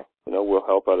 and you know, we'll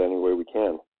help out any way we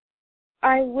can.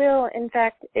 I will. In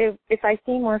fact, if I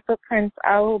see more footprints,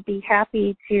 I will be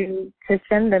happy to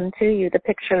send them to you, the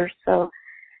pictures, so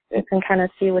you can kind of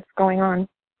see what's going on.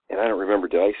 And I don't remember,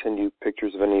 did I send you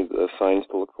pictures of any of the signs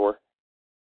to look for?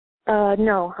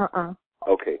 No,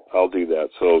 Okay, I'll do that,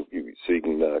 so you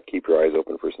can keep your eyes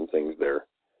open for some things there.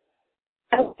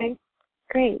 Okay,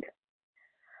 great.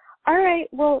 All right,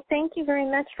 well, thank you very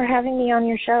much for having me on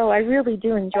your show. I really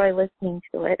do enjoy listening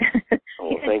to it.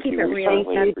 Oh, thank you. We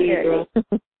certainly appreciate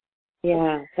it.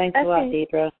 Yeah, thanks a lot,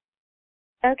 Deidre.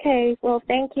 Okay, well,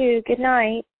 thank you. Good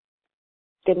night.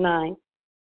 Good night.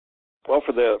 Well,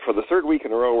 for the third week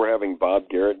in a row, we're having Bob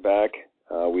Garrett back.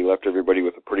 We left everybody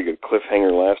with a pretty good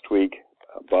cliffhanger last week.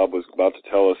 Bob was about to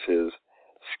tell us his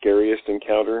scariest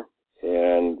encounter,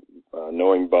 and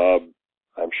knowing Bob,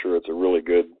 I'm sure it's a really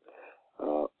good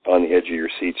on the edge of your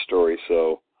seat story.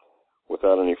 So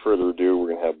without any further ado, we're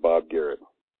going to have Bob Garrett.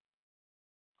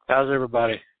 How's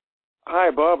everybody? Hi,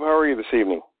 Bob. How are you this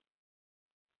evening?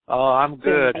 Oh, I'm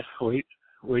good.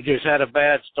 We just had a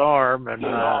bad storm, and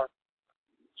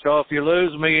so if you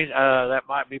lose me, that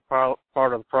might be part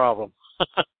of the problem.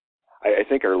 I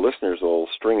think our listeners will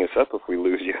string us up if we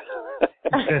lose you.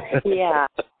 Yeah.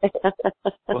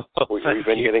 We've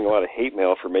been getting a lot of hate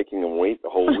mail for making them wait the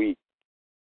whole week.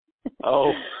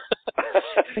 Oh.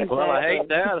 Well, I hate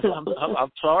that.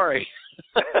 I'm sorry.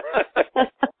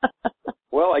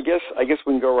 Well, I guess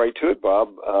we can go right to it, Bob.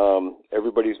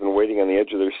 Everybody's been waiting on the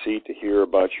edge of their seat to hear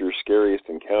about your scariest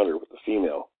encounter with a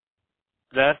female.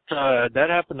 That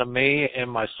happened to me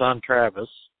and my son Travis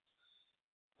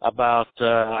about,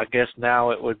 I guess now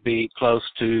it would be close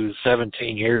to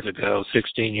 16 years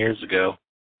ago.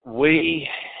 We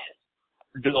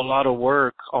do a lot of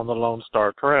work on the Lone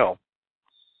Star Trail.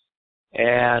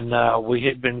 And we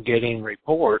had been getting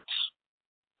reports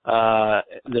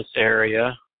this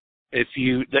area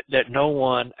that no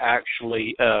one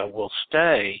actually will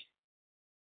stay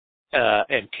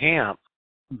and camp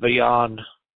beyond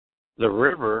the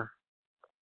river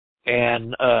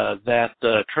and that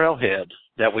trailhead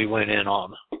that we went in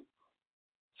on.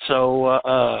 So,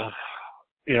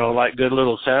 like good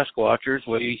little Sasquatchers,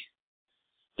 we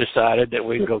decided that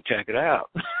we'd go check it out.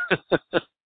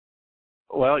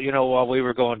 Well, while we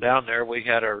were going down there, we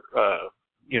had our,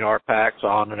 our packs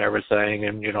on and everything,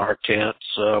 and, our tents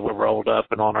were rolled up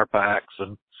and on our packs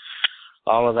and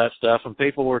all of that stuff. And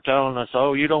people were telling us,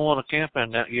 oh, you don't want to camp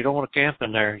in that. You don't want to camp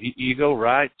in there. You go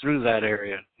right through that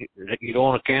area. You don't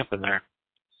want to camp in there.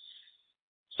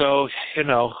 So,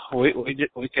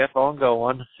 we kept on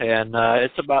going, and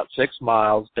it's about 6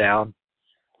 miles down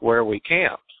where we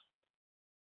camped.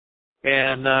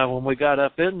 And when we got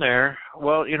up in there,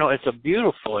 well, it's a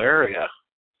beautiful area.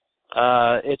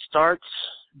 This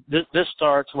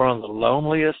starts one of the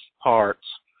loneliest parts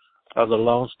of the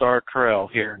Lone Star Trail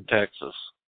here in Texas.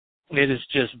 It is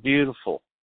just beautiful.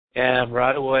 And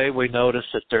right away we noticed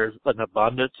that there's an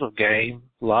abundance of game,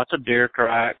 lots of deer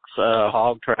tracks,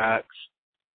 hog tracks.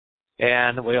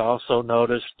 And we also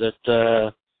noticed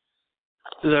that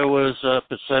there was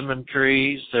persimmon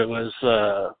trees, there was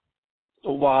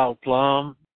wild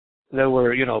plum, there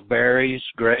were, berries,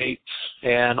 grapes,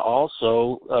 and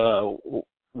also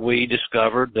we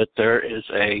discovered that there is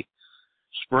a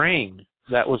spring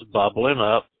that was bubbling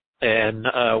up and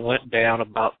went down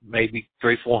about maybe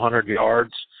 300-400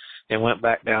 yards and went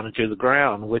back down into the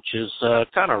ground, which is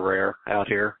kind of rare out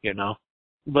here,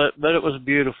 But it was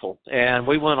beautiful, and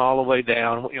we went all the way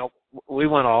down. We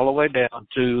went all the way down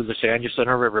to the San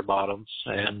Jacinto River bottoms,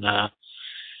 and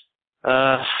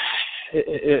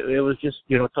it was just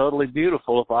totally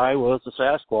beautiful. If I was a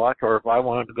Sasquatch, or if I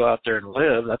wanted to go out there and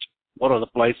live, that's one of the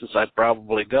places I'd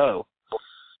probably go.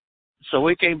 So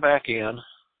we came back in,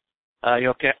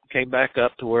 came back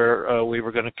up to where we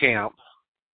were going to camp,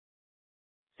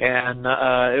 and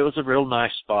it was a real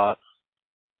nice spot.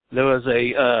 There was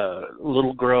a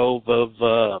little grove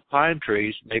of pine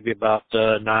trees, maybe about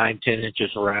 9-10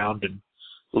 inches around, and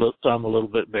some a little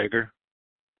bit bigger.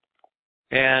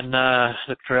 And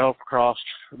the trail crossed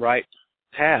right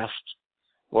past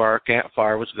where our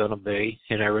campfire was going to be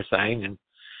and everything. And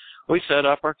we set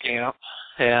up our camp,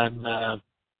 and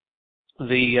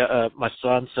my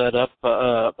son set up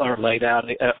or laid out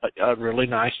a really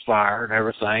nice fire and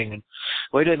everything. And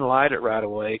we didn't light it right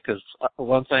away because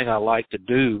one thing I like to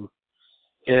do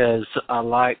is I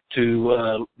like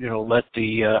to let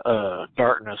the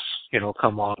darkness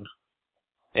come on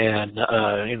and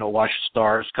watch the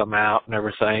stars come out and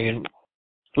everything, and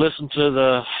listen to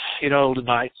the the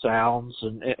night sounds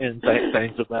and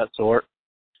things of that sort.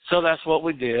 So that's what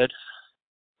we did.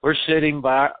 We're sitting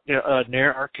by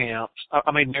near our camps.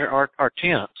 Near our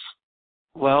tents.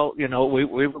 Well, we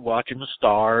were watching the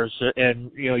stars,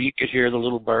 and you could hear the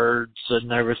little birds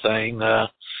and everything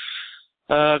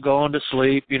going to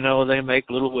sleep. They make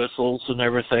little whistles and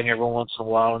everything every once in a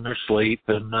while in their sleep,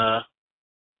 and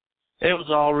it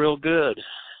was all real good.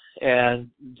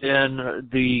 And then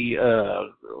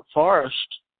the forest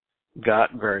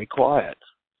got very quiet.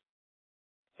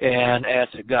 And as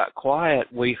it got quiet,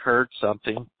 we heard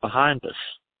something behind us.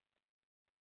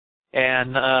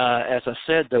 And as I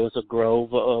said, there was a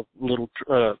grove of little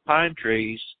pine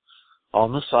trees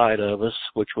on the side of us,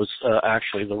 which was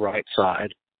actually the right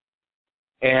side.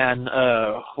 And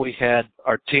we had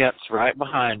our tents right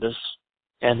behind us,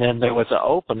 and then there was an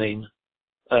opening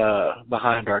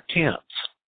behind our tents.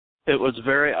 It was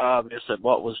very obvious that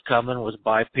what was coming was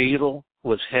bipedal,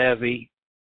 was heavy,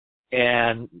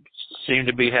 and seemed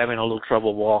to be having a little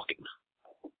trouble walking.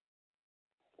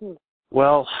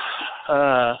 Well,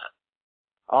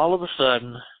 all of a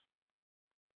sudden,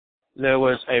 there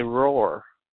was a roar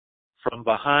from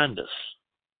behind us.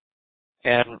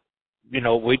 And,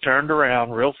 we turned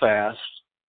around real fast,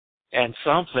 and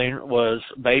something was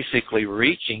basically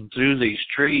reaching through these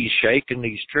trees, shaking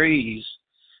these trees,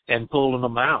 and pulling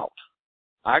them out.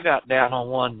 I got down on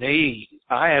one knee.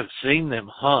 I have seen them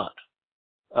hunt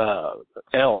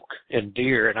elk and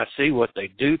deer, and I see what they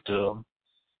do to them.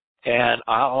 And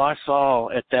all I saw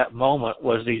at that moment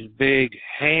was these big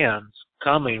hands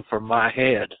coming from my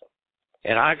head.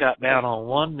 And I got down on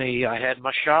one knee. I had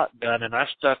my shotgun, and I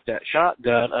stuck that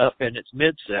shotgun up in its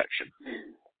midsection.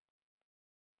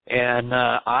 And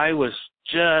I was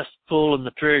just pulling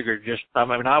the trigger.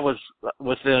 I was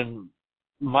within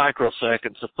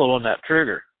microseconds of pulling that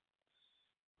trigger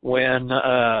when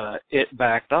it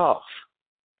backed off.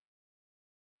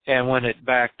 And when it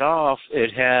backed off,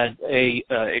 it had a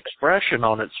expression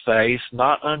on its face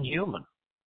not unhuman.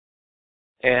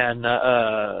 And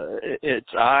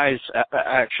its eyes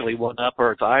actually went up,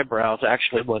 or its eyebrows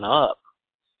actually went up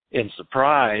in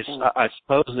surprise. I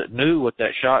suppose it knew what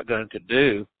that shotgun could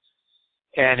do,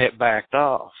 and it backed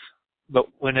off. But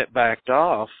when it backed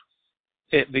off,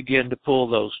 it began to pull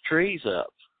those trees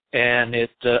up, and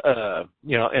it,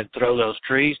 and throw those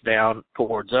trees down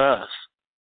towards us.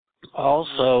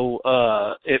 Also,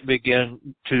 it began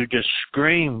to just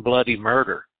scream bloody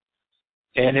murder.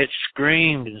 And it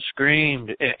screamed and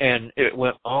screamed, and it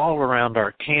went all around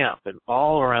our camp and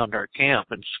all around our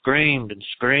camp and screamed and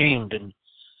screamed. And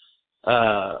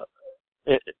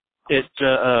it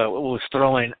was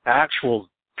throwing actual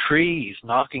trees,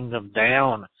 knocking them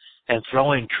down and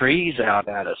throwing trees out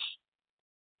at us.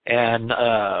 And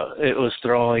it was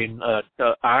throwing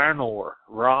iron ore,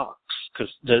 rocks,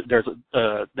 because there's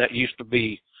that used to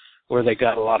be where they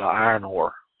got a lot of iron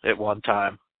ore at one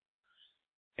time.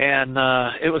 And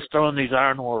it was throwing these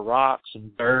iron ore rocks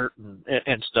and dirt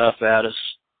and stuff at us.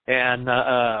 And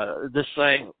this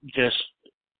thing just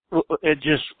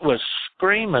was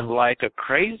screaming like a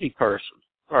crazy person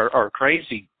or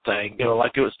crazy thing,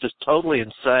 like it was just totally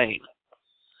insane.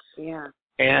 Yeah.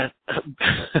 And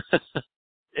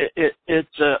it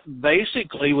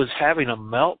basically was having a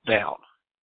meltdown.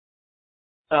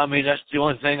 I mean, that's the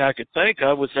only thing I could think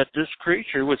of, was that this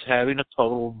creature was having a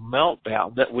total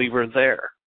meltdown, that we were there.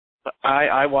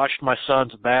 I watched my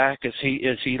son's back as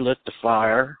he lit the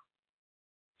fire,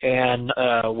 and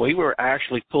we were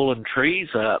actually pulling trees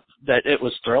up that it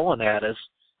was throwing at us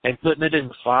and putting it in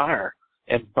the fire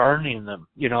and burning them,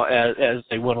 as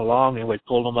they went along, and we'd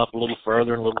pull them up a little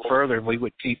further and a little further, and we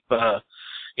would keep,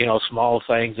 small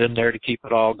things in there to keep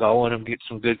it all going and get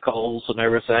some good coals and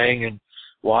everything, and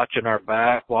watching our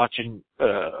back, watching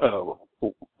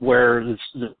where the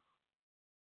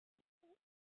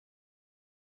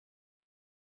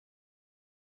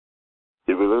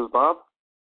Did we lose Bob?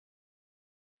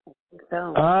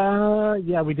 So.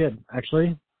 Yeah, we did,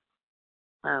 actually.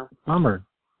 Wow. Bummer.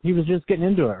 He was just getting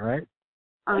into it, right?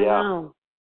 I know.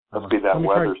 Must be that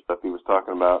weather stuff he was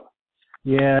talking about.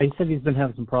 Yeah, he said he's been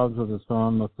having some problems with his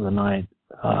phone most of the night.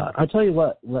 I'll tell you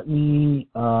what, let me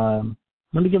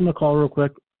give him a call real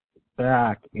quick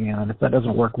back, and if that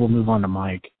doesn't work, we'll move on to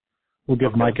Mike. We'll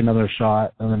give Mike another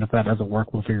shot, and then if that doesn't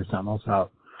work, we'll figure something else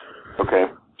out. Okay.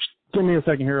 Give me a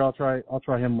second here. I'll try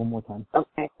him one more time.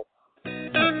 Okay.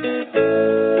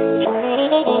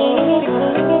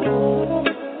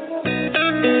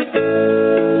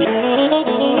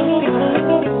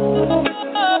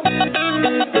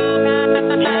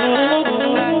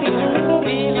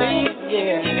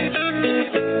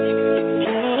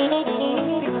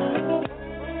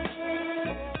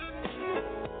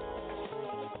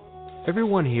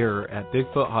 Everyone here at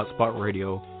Bigfoot Hotspot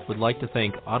Radio would like to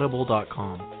thank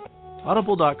Audible.com.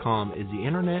 Audible.com is the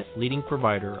internet leading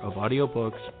provider of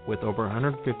audiobooks with over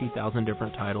 150,000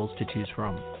 different titles to choose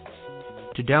from.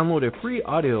 To download a free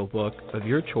audiobook of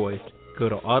your choice, go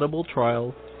to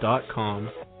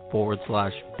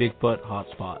audibletrial.com/Bigfoot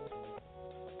Hotspot.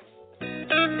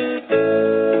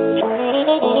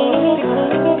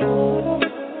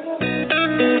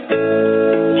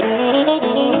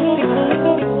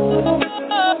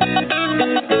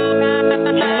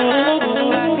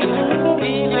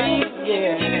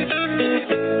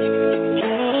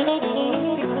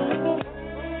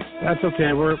 That's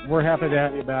okay. We're happy to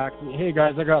have you back. Hey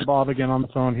guys, I got Bob again on the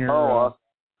phone here. Oh,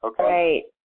 okay.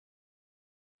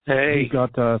 Hey. We've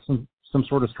got some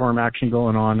sort of storm action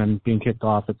going on and being kicked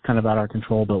off. It's kind of out of our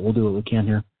control, but we'll do what we can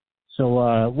here.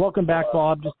 So welcome back,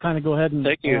 Bob. Just kind of go ahead and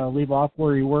leave off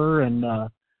where you were, and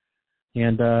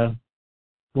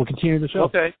we'll continue the show.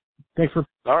 Okay. Thanks for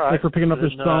picking up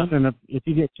this phone, and if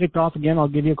you get kicked off again, I'll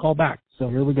give you a call back. So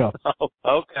here we go. Oh,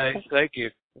 okay. Thank you.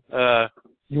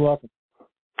 You're welcome.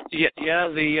 Yeah.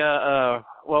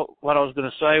 Well, what I was going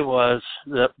to say was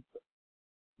that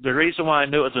the reason why I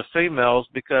knew it was a female is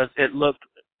because it looked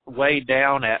way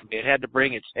down at me. It had to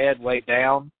bring its head way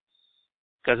down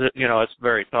because it's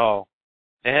very tall.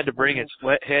 It had to bring its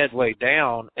head way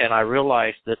down, and I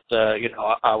realized that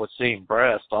I was seeing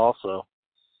breast also.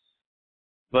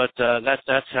 But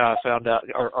that's how I found out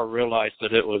or realized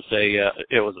that it was a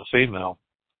female.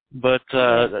 But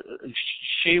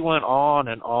she went on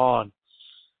and on.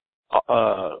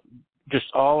 Just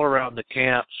all around the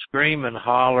camp, screaming,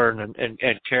 hollering,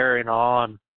 and carrying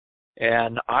on.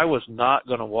 And I was not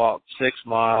going to walk 6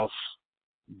 miles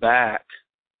back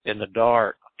in the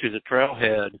dark to the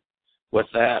trailhead with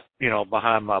that,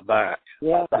 behind my back.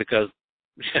 Yeah. Because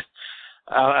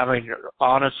I mean,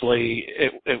 honestly,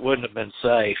 it wouldn't have been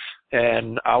safe,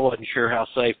 and I wasn't sure how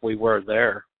safe we were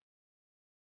there.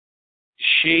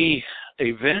 She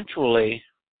eventually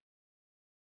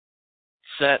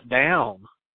sat down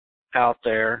out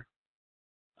there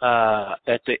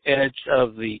at the edge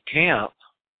of the camp,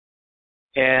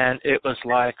 and it was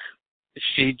like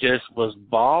she just was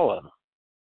bawling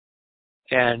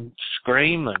and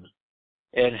screaming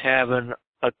and having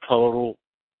a total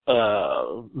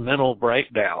mental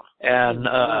breakdown. And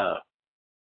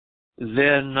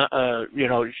then,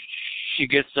 she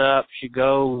gets up, she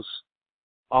goes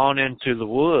on into the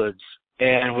woods,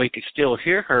 and we could still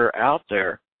hear her out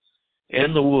there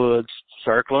in the woods,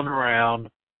 circling around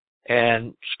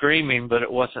and screaming, but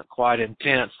it wasn't quite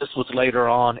intense. This was later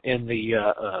on in the,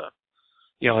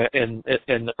 in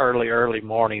the early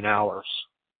morning hours.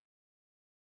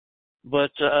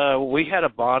 But we had a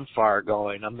bonfire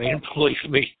going. I mean, believe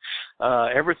me,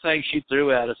 everything she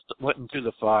threw at us went into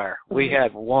the fire. We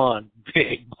had one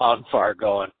big bonfire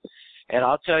going. And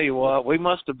I'll tell you what, we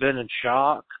must have been in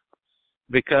shock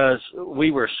because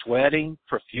we were sweating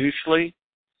profusely,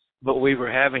 but we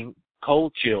were having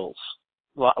cold chills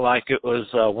like it was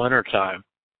wintertime.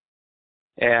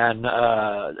 And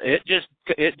it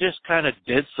just kind of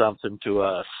did something to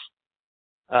us.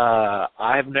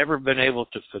 I've never been able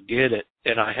to forget it,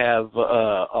 and I have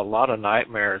a lot of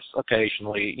nightmares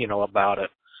occasionally, about it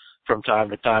from time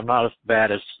to time. Not as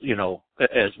bad as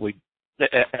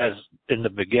as in the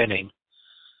beginning,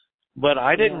 but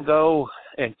I didn't go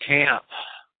and camp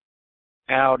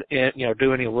out in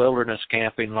do any wilderness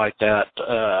camping like that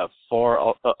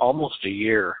for almost a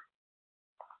year.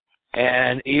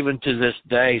 And even to this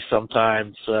day,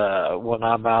 sometimes when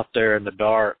I'm out there in the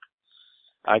dark,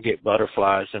 I get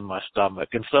butterflies in my stomach,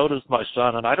 and so does my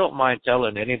son, and I don't mind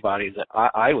telling anybody that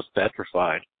I was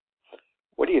petrified.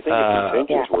 What do you think its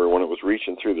intentions were when it was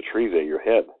reaching through the trees at your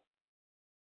head?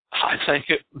 I think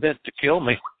it meant to kill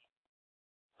me.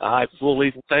 I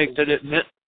fully think that it meant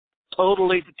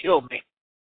totally to kill me.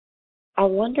 I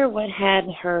wonder what had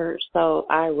her so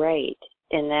irate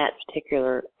in that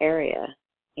particular area.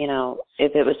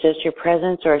 If it was just your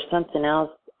presence or something else,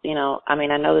 I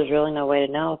mean, I know there's really no way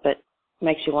to know, but it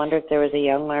makes you wonder if there was a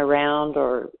young one around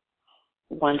or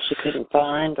one she couldn't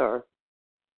find or...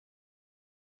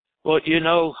 Well,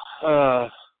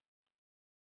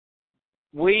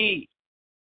 we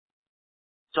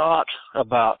thought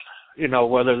about,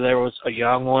 whether there was a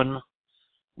young one,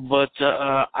 but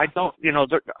I don't,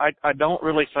 I don't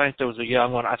really think there was a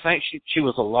young one. I think she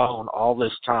was alone all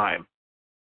this time.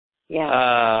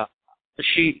 Yeah.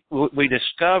 We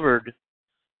discovered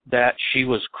that she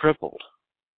was crippled,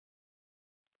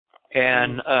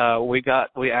 and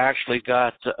we actually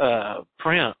got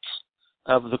prints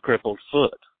of the crippled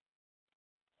foot,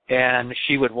 and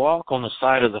she would walk on the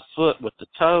side of the foot with the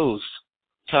toes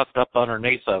tucked up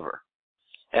underneath of her.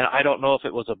 And I don't know if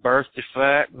it was a birth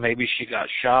defect, maybe she got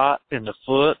shot in the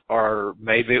foot, or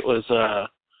maybe it was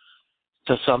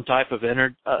to some type of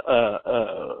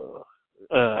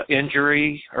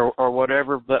injury or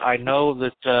whatever, but I know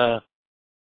that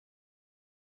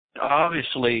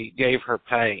obviously gave her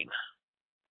pain.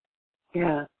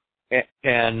 Yeah.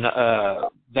 And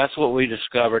that's what we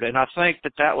discovered. And I think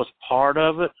that was part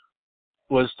of it,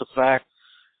 was the fact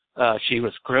she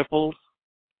was crippled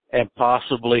and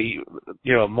possibly,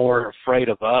 more afraid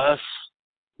of us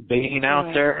being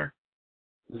out there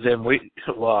than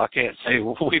I can't say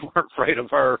we weren't afraid of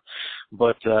her,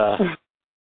 but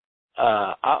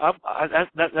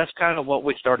that's kind of what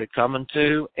we started coming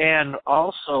to. And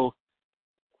also,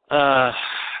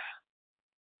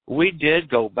 we did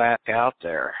go back out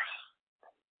there,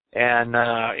 and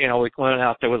we went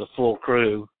out there with a full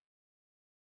crew,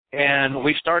 and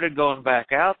we started going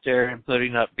back out there and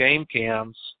putting up game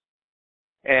cams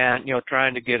and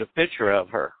trying to get a picture of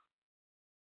her.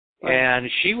 And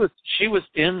she was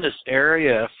in this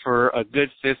area for a good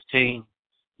 15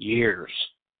 years.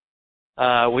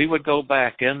 We would go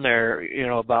back in there,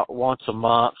 about once a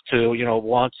month to,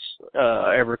 once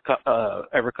every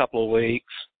couple of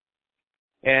weeks.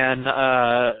 And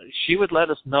she would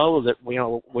let us know that,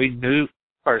 we knew,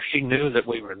 or she knew that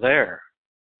we were there.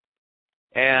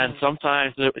 And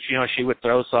sometimes, she would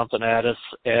throw something at us.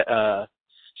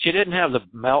 She didn't have the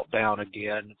meltdown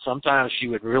again. Sometimes she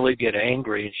would really get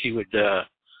angry, and she would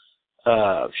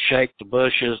shake the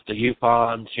bushes, the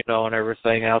U-ponds, and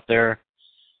everything out there.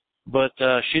 But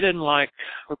she didn't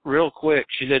real quick,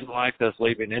 she didn't like us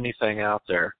leaving anything out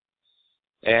there.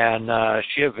 And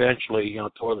she eventually,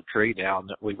 tore the tree down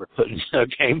that we were putting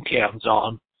game cams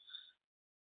on.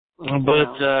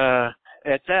 But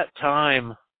at that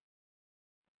time,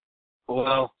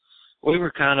 well, we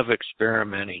were kind of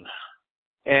experimenting.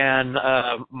 And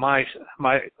my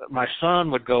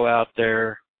son would go out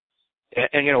there,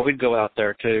 and we'd go out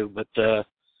there too. But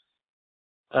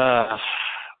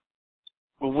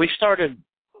when we started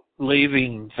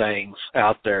leaving things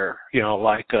out there,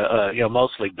 like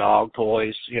mostly dog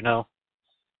toys,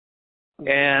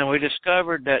 and we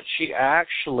discovered that she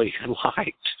actually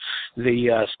liked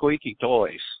the squeaky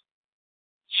toys.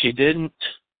 She didn't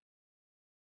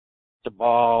the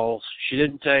balls. She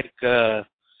didn't take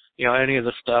any of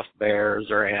the stuffed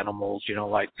bears or animals,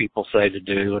 like people say to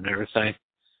do and everything.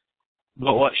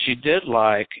 But what she did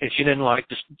like, and she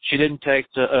didn't take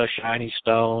the shiny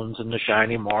stones and the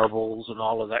shiny marbles and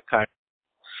all of that kind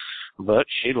of, but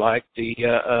she liked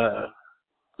the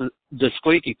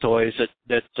squeaky toys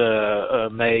that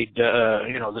made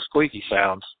the squeaky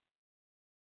sounds.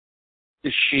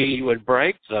 She would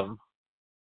break them,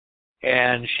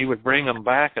 and she would bring them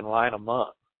back and line them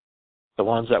up, the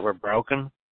ones that were broken,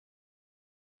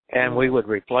 and we would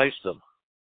replace them.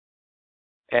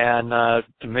 And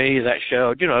to me, that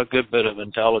showed, a good bit of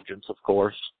intelligence, of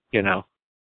course,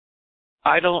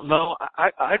 I don't know.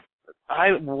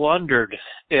 I wondered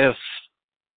if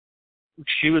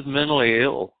she was mentally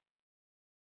ill,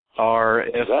 or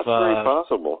if that's very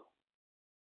possible.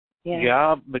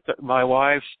 Yeah, because my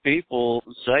wife's people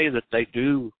say that they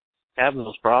do have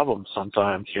those problems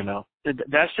sometimes,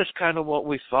 That's just kind of what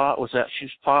we thought, was that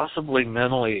she's possibly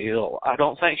mentally ill. I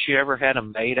don't think she ever had a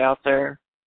mate out there.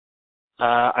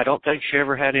 I don't think she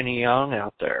ever had any young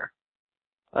out there.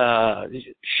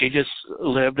 She just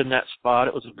lived in that spot.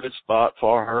 It was a good spot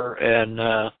for her, and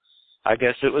I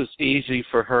guess it was easy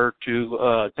for her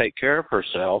to take care of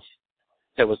herself.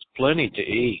 There was plenty to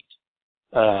eat,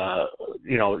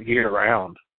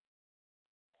 year-round.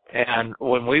 And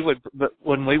when we would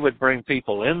bring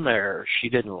people in there, she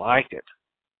didn't like it.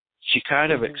 She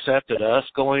kind of accepted us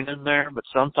going in there, but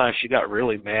sometimes she got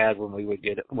really mad when we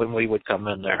would come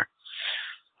in there.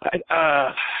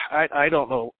 I don't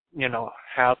know,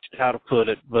 how to put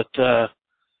it, but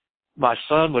my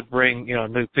son would bring,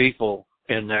 new people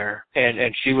in there,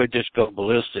 and she would just go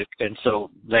ballistic, and so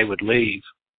they would leave.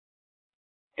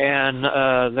 And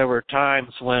there were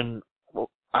times when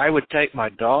I would take my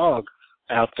dog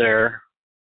out there.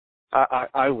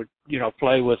 I would,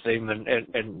 play with him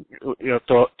and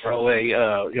throw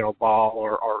a ball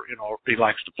or he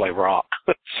likes to play rock.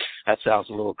 That sounds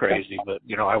a little crazy, but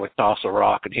I would toss a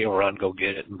rock and he'll run, go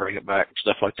get it and bring it back and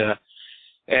stuff like that.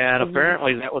 And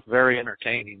apparently that was very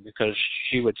entertaining, because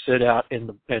she would sit out in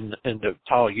the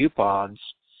tall U-ponds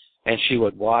and she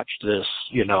would watch this,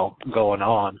 going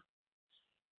on.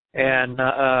 And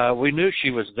we knew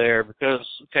she was there because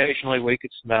occasionally we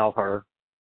could smell her.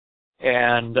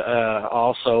 And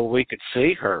also we could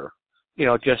see her,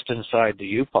 just inside the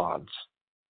U-ponds.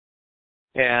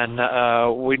 And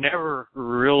we never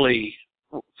really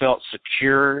felt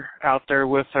secure out there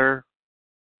with her.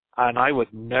 And I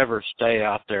would never stay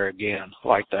out there again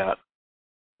like that.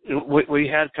 We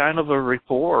had kind of a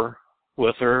rapport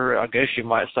with her, I guess you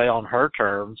might say, on her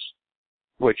terms,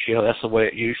 which, that's the way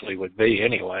it usually would be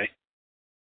anyway.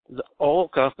 The oil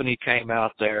company came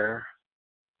out there,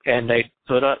 and they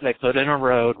put in a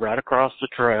road right across the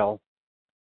trail,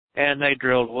 and they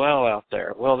drilled a well out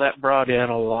there. Well, that brought in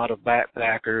a lot of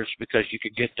backpackers because you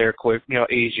could get there quick,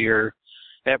 easier.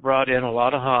 That brought in a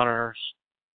lot of hunters,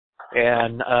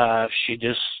 and she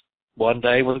just one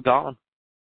day was gone.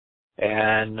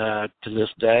 And to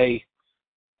this day,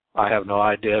 I have no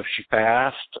idea if she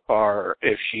passed or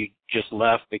if she just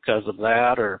left because of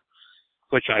that, or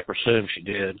which I presume she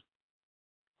did,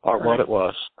 or what it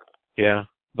was. Yeah.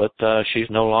 But she's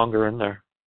no longer in there.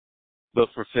 But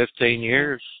for 15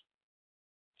 years,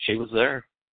 she was there,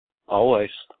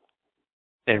 always.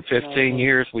 In 15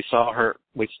 years, we saw her.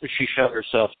 She showed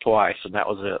herself twice, and that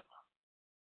was it.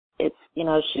 It's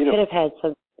she could have had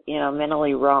some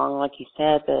mentally wrong, like you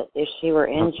said. But if she were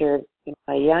injured at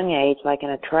a young age, like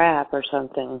in a trap or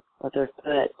something with her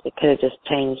foot, it could have just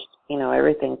changed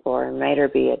everything for her and made her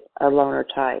be a loner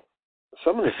type.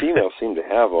 Some of the females seem to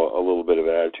have a little bit of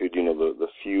an attitude, the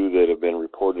few that have been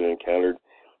reported and encountered.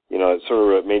 It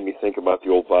sort of made me think about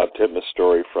the old Bob Titmus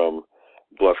story from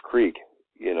Bluff Creek,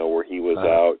 where he was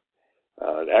out,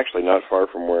 actually not far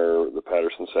from where the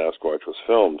Patterson Sasquatch was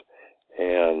filmed.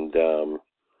 And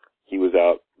he was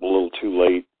out a little too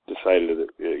late, decided that,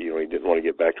 he didn't want to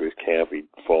get back to his camp. He'd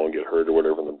fall and get hurt or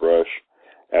whatever in the brush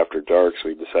after dark, so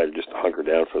he decided just to hunker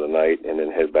down for the night and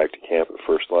then head back to camp at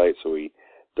first light. So he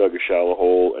dug a shallow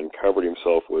hole and covered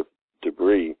himself with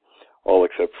debris, all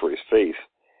except for his face.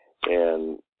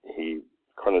 And he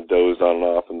kind of dozed on and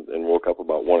off and woke up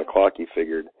about 1 o'clock, he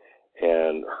figured,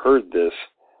 and heard this,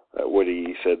 what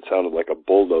he said sounded like a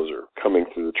bulldozer coming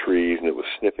through the trees, and it was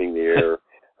sniffing the air.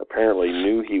 Apparently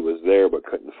knew he was there but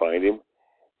couldn't find him,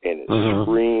 and it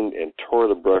screamed and tore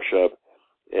the brush up,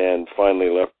 and finally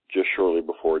left just shortly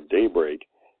before daybreak.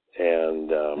 And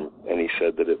he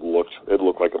said that it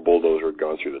looked like a bulldozer had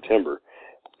gone through the timber.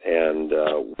 And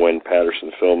when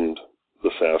Patterson filmed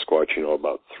the Sasquatch,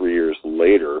 about 3 years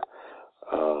later,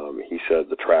 he said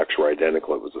the tracks were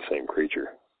identical. It was the same creature.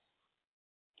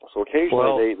 So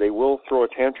occasionally they will throw a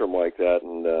tantrum like that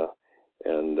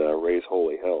and raise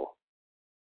holy hell.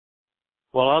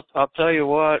 Well, I'll tell you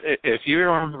what. If you're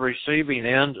on the receiving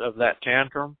end of that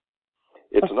tantrum,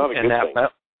 it's not a good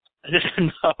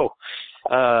thing. No,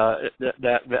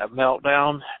 that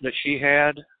meltdown that she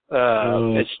had,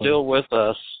 it's still with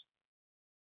us.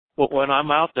 But when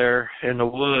I'm out there in the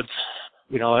woods,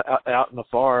 out in the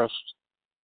forest,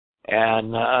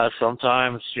 and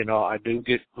sometimes, I do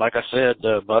get, like I said,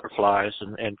 butterflies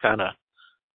and kind of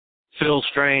feel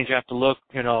strange. I have to look,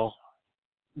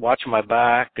 watch my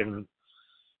back and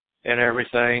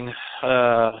everything.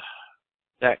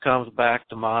 That comes back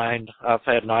to mind. I've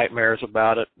had nightmares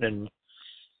about it, and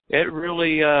it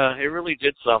really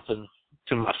did something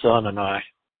to my son and I.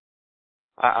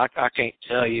 I can't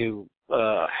tell you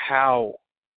how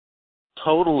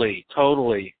totally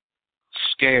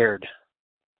scared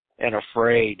and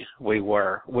afraid we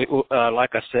were. We,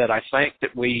 like I said, I think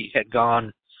that we had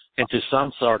gone into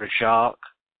some sort of shock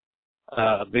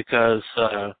because,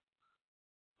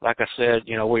 like I said,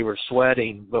 we were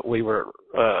sweating, but we were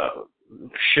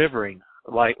shivering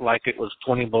like it was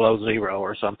 20 below zero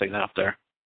or something out there.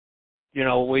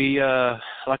 We,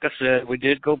 like I said, we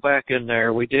did go back in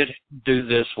there. We did do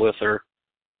this with her.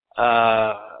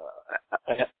 I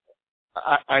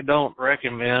don't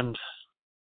recommend.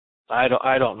 I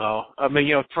don't know. I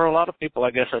mean, for a lot of people,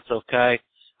 I guess that's okay.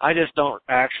 I just don't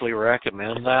actually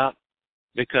recommend that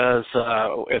because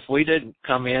if we didn't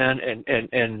come in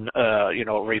and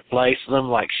replace them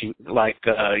like she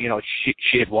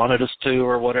had wanted us to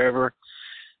or whatever,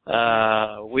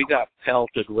 we got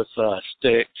pelted with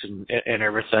sticks and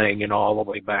everything, all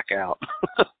the way back out.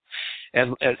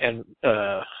 and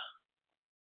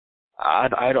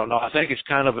I don't know. I think it's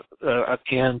kind of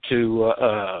akin to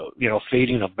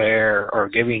feeding a bear or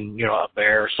giving a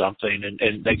bear something,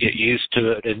 and they get used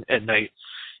to it, and they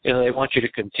want you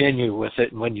to continue with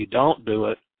it. And when you don't do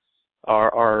it,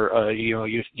 or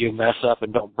you mess up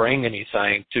and don't bring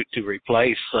anything to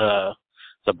replace the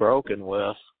broken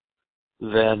with,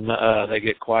 then they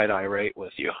get quite irate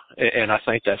with you, and I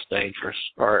think that's dangerous.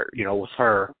 Or with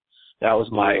her, that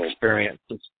was my experience.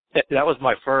 That was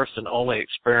my first and only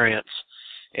experience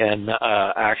in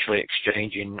actually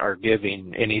exchanging or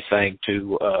giving anything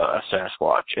to a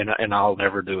Sasquatch, and I'll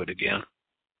never do it again.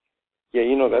 Yeah,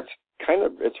 that's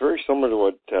it's very similar to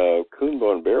what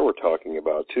Coonbo and Bear were talking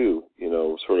about too,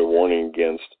 sort of warning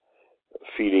against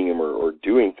feeding them or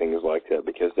doing things like that,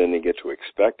 because then they get to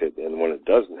expect it, and when it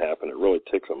doesn't happen, it really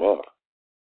ticks them off.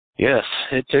 Yes,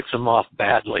 it ticks them off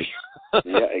badly.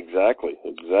 Yeah, exactly.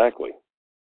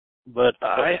 But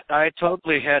I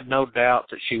totally had no doubt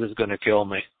that she was going to kill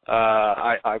me.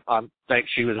 I think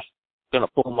she was going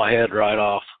to pull my head right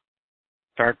off,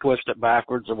 try to twist it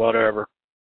backwards or whatever.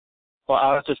 Well,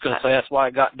 I was just going to say that's why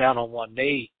I got down on one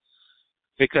knee,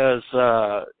 because,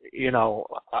 I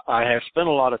have spent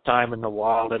a lot of time in the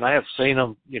wild, and I have seen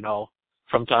them,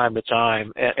 from time to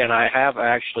time, and I have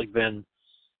actually been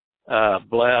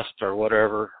blessed or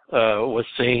whatever with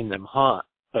seeing them hunt,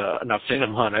 and I've seen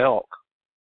them hunt elk.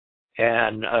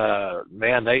 And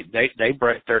man, they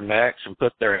break their necks and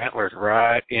put their antlers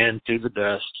right into the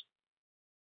dust.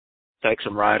 Takes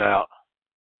them right out.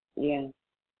 Yeah.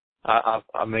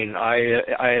 I mean,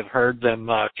 I have heard them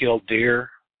kill deer.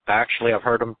 Actually, I've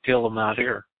heard them kill them out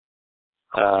here.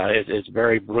 It's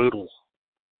very brutal.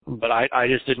 But I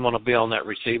just didn't want to be on that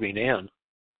receiving end,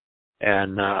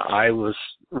 and I was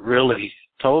really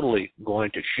totally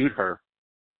going to shoot her.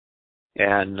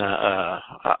 And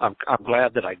I'm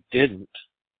glad that I didn't.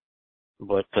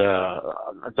 But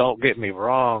don't get me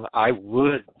wrong, I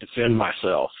would defend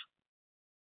myself.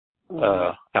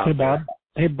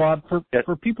 Hey Bob,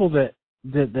 for people that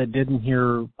didn't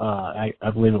hear, I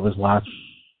believe it was last.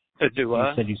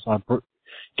 You said you saw.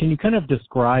 Can you kind of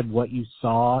describe what you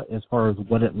saw as far as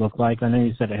what it looked like? I know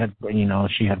you said it had,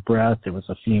 she had breasts. It was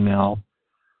a female.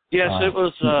 Yes, it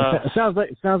was. It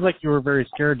sounds like you were very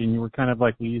scared, and you were kind of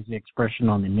like, we use the expression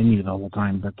on the menu the whole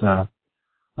time. But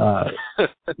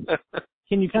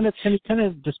can you kind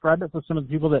of describe it for some of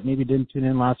the people that maybe didn't tune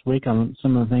in last week on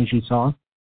some of the things you saw?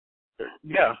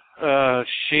 Yeah,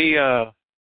 she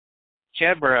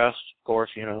had breasts, of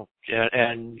course.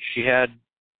 and she had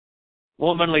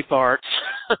womanly parts.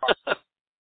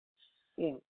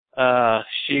 Yeah.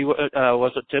 She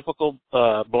was a typical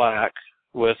black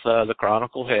with the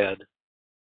chronicle head.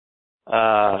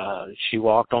 She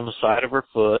walked on the side of her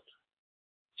foot.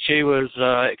 She was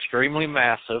extremely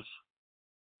massive.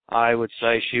 I would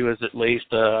say she was at least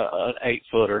an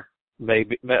 8-footer,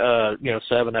 maybe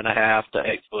 7.5 to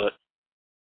 8 foot.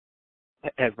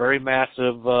 Had very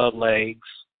massive legs,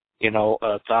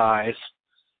 thighs,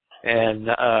 and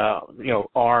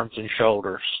arms and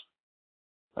shoulders.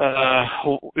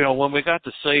 When we got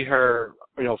to see her,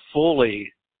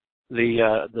 fully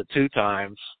the 2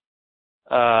 times,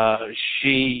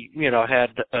 she,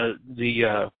 had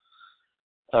the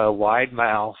wide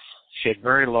mouth. She had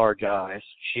very large eyes.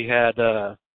 She had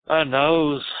a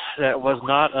nose that was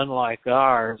not unlike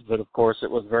ours, but of course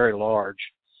it was very large.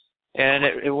 And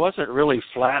it wasn't really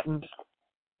flattened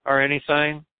or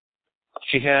anything.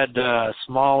 She had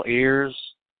small ears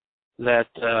that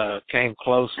came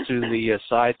close to the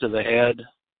sides of the head.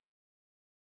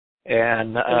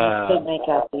 And you could make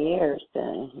out the ears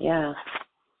then, yeah.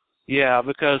 Yeah,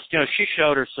 because she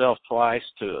showed herself twice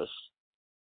to us,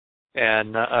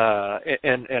 and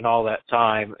all that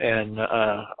time, and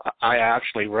I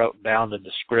actually wrote down the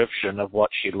description of what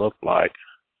she looked like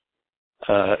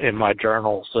in my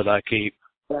journals that I keep.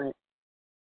 Right.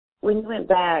 When you went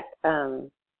back,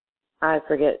 I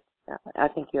forget. I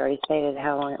think you already stated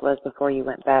how long it was before you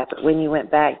went back. But when you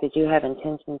went back, did you have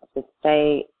intentions to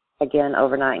stay again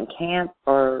overnight in camp,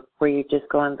 or were you just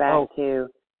going back to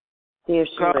see if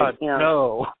she would,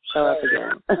 no. show up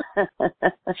again?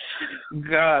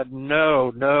 God,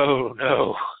 no.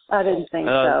 I didn't think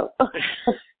so.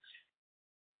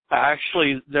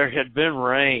 Actually, there had been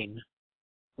rain.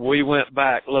 We went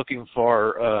back looking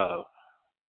for,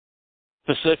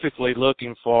 specifically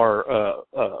looking for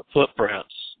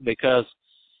footprints, because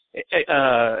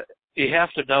you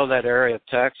have to know that area of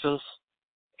Texas,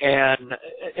 and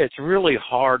it's really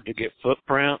hard to get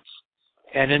footprints.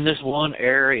 And in this one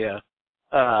area,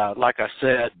 like I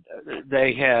said,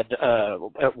 they had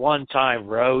at one time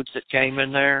roads that came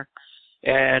in there,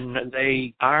 and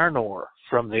they iron ore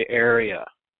from the area.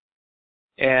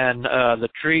 And the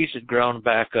trees had grown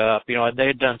back up, and they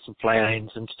had done some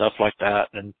plantings and stuff like that.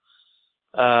 And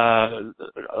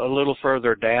a little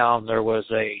further down, there was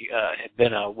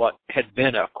what had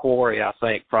been a quarry, I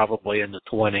think, probably in the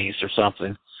 20s or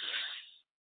something.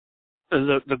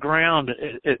 The ground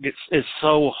is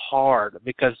so hard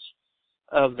because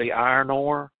of the iron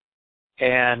ore,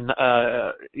 and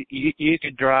you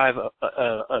could drive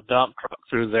a dump truck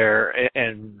through there,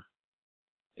 and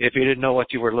if you didn't know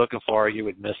what you were looking for, you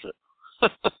would miss it.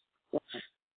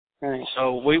 Right.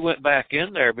 So we went back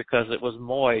in there because it was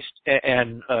moist,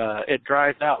 and it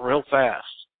dries out real fast.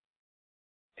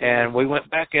 And we went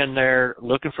back in there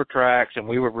looking for tracks, and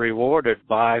we were rewarded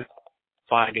by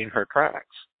finding her tracks.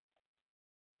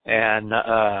 And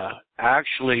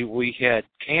actually, we had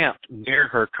camped near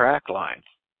her track line.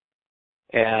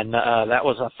 And that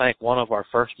was, I think, one of our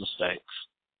first mistakes.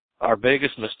 Our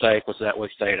biggest mistake was that we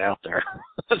stayed out there,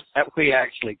 that we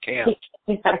actually camped.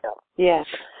 Yeah.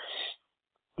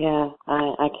 Yeah,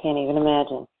 I can't even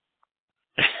imagine.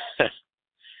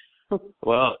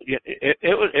 Well,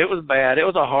 it was bad. It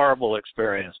was a horrible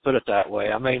experience, put it that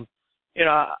way. I mean,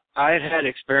 I had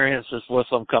experiences with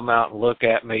them come out and look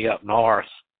at me up north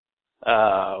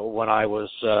when I was,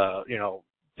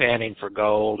 panning for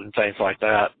gold and things like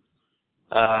that.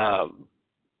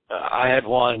 I had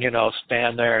one,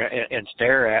 stand there and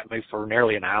stare at me for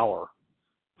nearly an hour,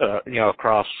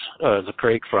 across the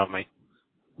creek from me.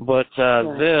 But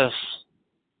this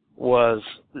was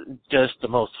just the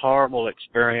most horrible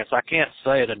experience. I can't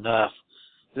say it enough.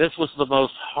 This was the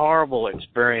most horrible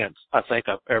experience I think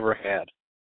I've ever had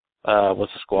with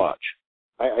a Squatch.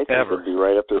 I think it would be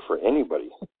right up there for anybody.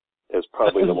 It's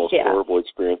probably the most horrible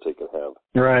experience they could have.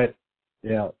 Right.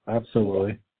 Yeah,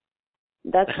 absolutely.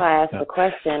 That's why I asked the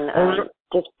question.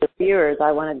 Just for viewers,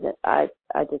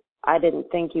 I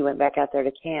didn't think you went back out there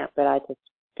to camp, but I just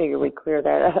figured we'd clear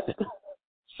that up.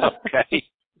 Okay.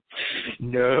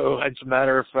 No, as a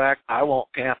matter of fact, I won't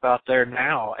camp out there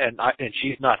now, and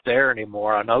she's not there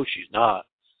anymore. I know she's not.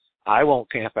 I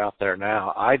won't camp out there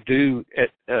now. I do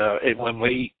when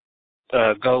we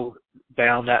go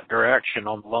down that direction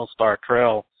on the Lone Star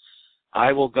Trail.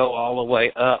 I will go all the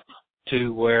way up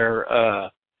to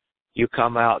where you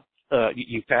come out.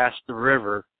 You pass the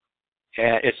river,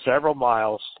 and it's several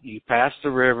miles. You pass the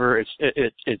river.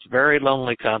 It's very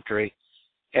lonely country.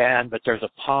 But there's a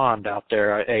pond out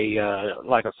there,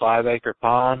 like a 5-acre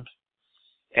pond,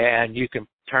 and you can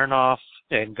turn off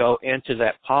and go into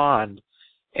that pond,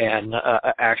 and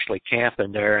actually camp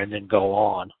in there and then go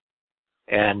on.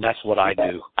 And that's what I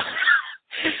do.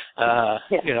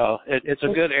 You know, it's a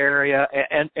good area,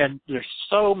 and there's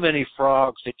so many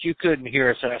frogs that you couldn't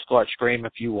hear a Sasquatch scream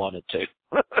if you wanted to.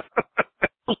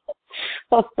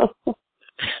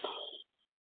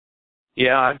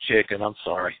 Yeah, I'm chicken. I'm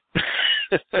sorry.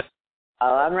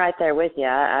 Oh, I'm right there with you.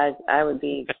 I would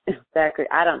be exactly.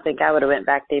 I don't think I would have went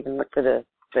back to even look for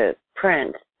the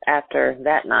print after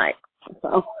that night.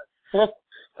 So.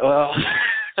 Well,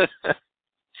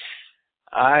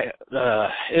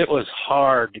 it was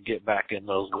hard to get back in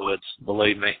those woods.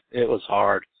 Believe me, it was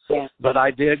hard. Yeah. But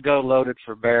I did go loaded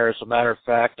for bears. As a matter of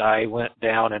fact, I went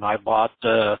down and I bought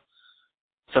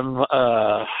some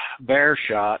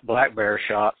black bear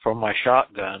shot from my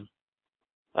shotgun.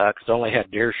 Because I only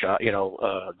had deer shot,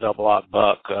 double-aught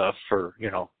buck for,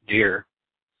 deer.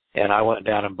 And I went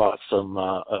down and bought some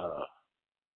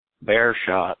bear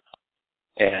shot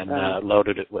and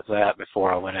loaded it with that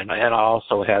before I went in. And I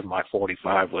also had my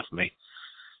 .45 with me.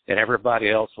 And everybody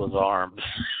else was armed.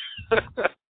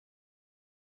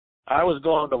 I was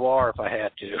going to war if I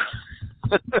had to.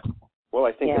 Well,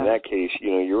 I think in that case,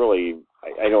 you really,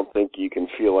 I don't think you can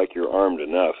feel like you're armed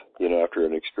enough, after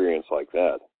an experience like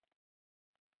that.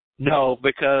 No,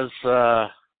 because,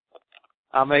 they're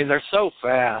so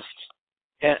fast.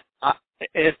 And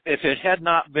if it had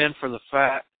not been for the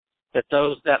fact that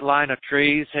that line of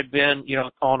trees had been,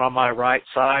 on my right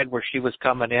side where she was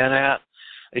coming in at,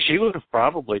 she would have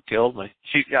probably killed me.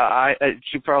 She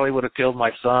probably would have killed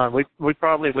my son. We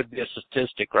probably would be a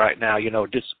statistic right now,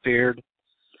 disappeared.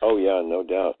 Oh, yeah, no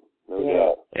doubt. No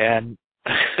doubt. And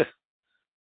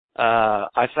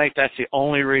I think that's the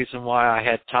only reason why I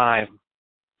had time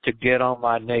to get on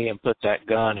my knee and put that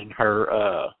gun in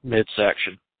her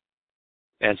midsection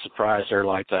and surprise her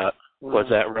like that was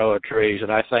that row of trees.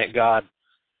 And I thank God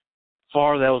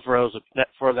for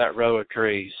that row of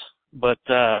trees. But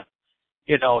to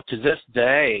this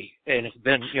day, and it's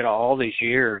been all these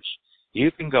years,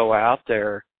 you can go out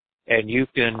there and you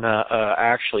can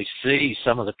actually see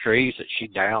some of the trees that she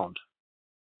downed.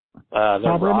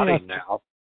 They're rotting now.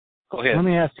 Go ahead. Let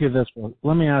me ask you this real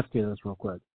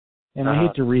quick. And I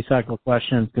hate to recycle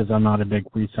questions because I'm not a big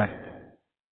recycler.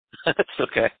 That's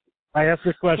okay. I asked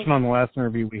this question on the last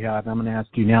interview we had, and I'm going to ask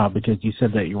you now because you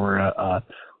said that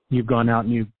you've gone out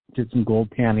and you did some gold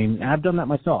panning. I've done that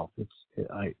myself.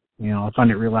 I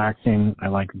find it relaxing. I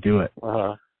like to do it.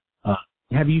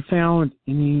 Have you found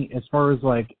any, as far as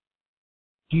do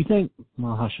you think?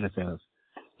 Well, how should I say this?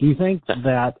 Do you think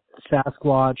that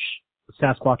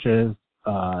Sasquatches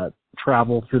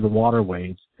travel through the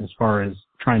waterways as far as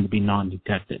trying to be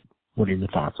non-detected? What are your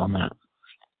thoughts on that?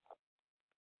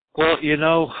 Well,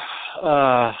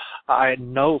 I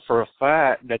know for a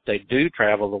fact that they do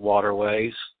travel the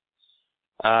waterways.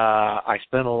 I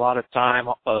spent a lot of time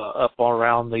up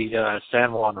around the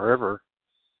San Juan River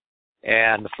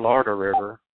and the Florida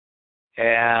River,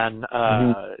 and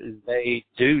they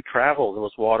do travel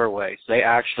those waterways. They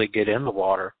actually get in the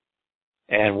water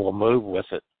and will move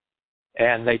with it.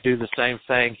 And they do the same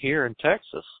thing here in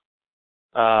Texas,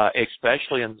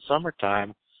 especially in the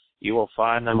summertime. You will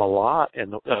find them a lot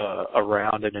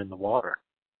around and in the water,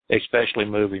 especially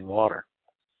moving water.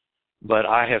 But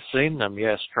I have seen them,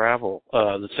 travel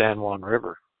the San Juan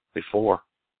River before,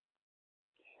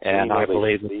 and I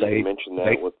believe that they mentioned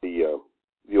that with the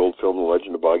old film The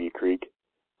Legend of Boggy Creek,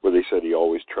 where they said he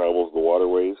always travels the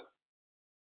waterways.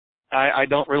 I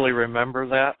don't really remember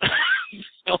that.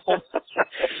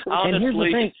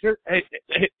 Honestly,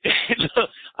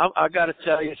 I got to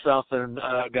tell you something,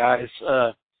 guys.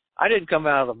 I didn't come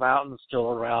out of the mountains till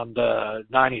around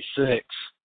 96,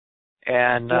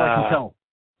 and I can tell.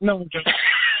 No, I'm joking.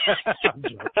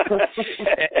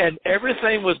 And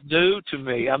everything was new to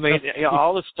me. I mean,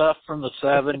 all the stuff from the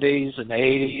 70s and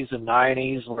 80s and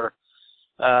 90s were.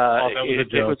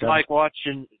 It was like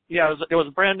watching. Yeah, it was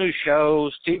brand new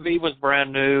shows. TV was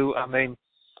brand new. I mean,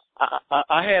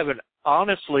 I haven't,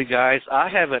 honestly, guys, I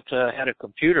haven't had a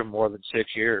computer more than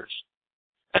 6 years.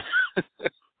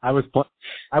 I was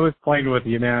playing with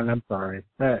you, man. I'm sorry.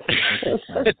 Oh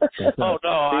no,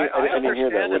 I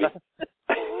understand it.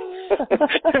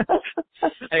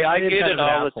 Hey, I get it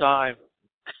all the time.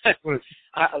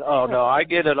 I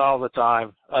get it all the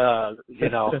time. I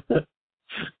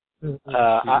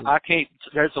can't.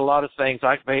 There's a lot of things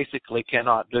I basically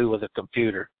cannot do with a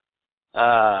computer.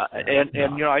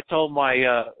 And I told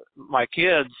my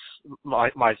kids,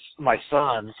 my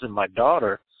sons and my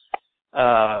daughter,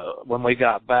 when we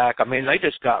got back, I mean, they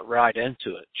just got right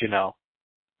into it,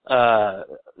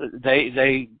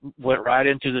 They went right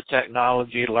into the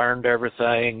technology, learned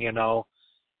everything,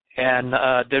 and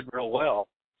did real well.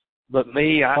 But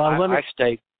me, I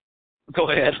stayed. Go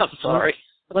ahead. I'm sorry.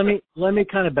 Let me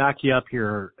kind of back you up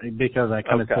here because I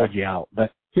kind of pulled you out.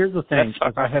 But here's the thing: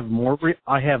 I have more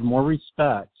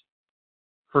respect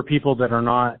for people that are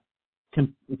not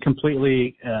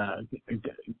completely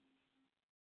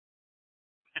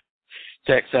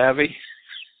tech savvy.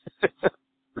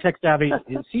 Tech savvy.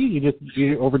 See,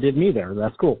 you overdid me there.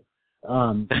 That's cool.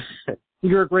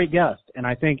 You're a great guest, and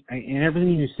I think and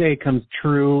everything you say comes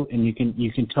true, and you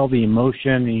can tell the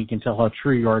emotion, and you can tell how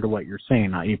true you are to what you're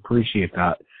saying. I appreciate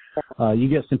that. You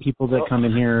get some people that come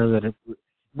in here that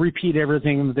repeat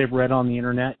everything that they've read on the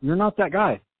internet. You're not that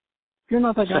guy. You're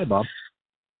not that guy, Bob.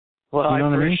 Well, you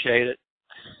know I appreciate it.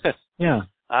 Yeah.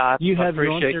 I have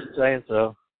appreciate you saying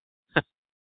so.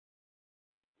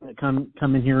 Come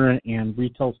in here and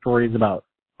retell stories about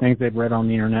things they've read on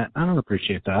the internet. I don't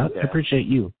appreciate that. Yeah. I appreciate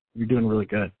you. You're doing really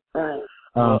good. Right.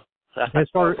 As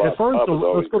far as let's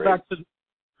go great. back to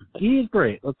he's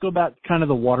great. Let's go back to kind of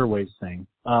the waterways thing.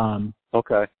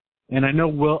 Okay. And I know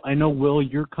Will,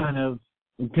 you're kind of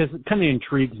because it kind of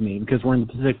intrigues me because we're in the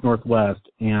Pacific Northwest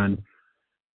and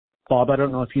Bob, I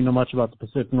don't know if you know much about the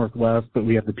Pacific Northwest, but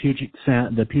we have the Puget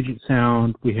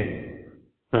Sound, we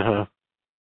have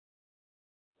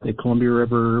the Columbia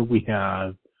River, we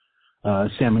have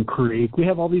Salmon Creek. We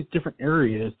have all these different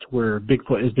areas to where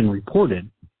Bigfoot has been reported.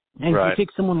 And if you take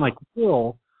someone like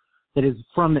Will that is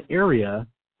from the area,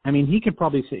 I mean, he could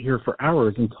probably sit here for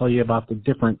hours and tell you about the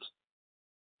different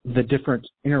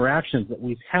interactions that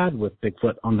we've had with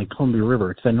Bigfoot on the Columbia River.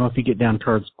 Because I know if you get down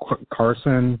towards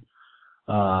Carson,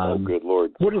 oh, good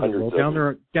Lord. What is it?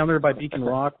 Down there by Beacon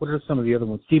Rock, what are some of the other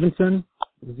ones? Stevenson?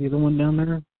 Is the other one down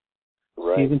there?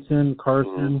 Right. Stevenson,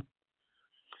 Carson. Mm-hmm.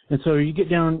 And so you get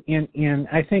down, and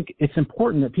I think it's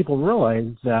important that people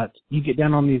realize that you get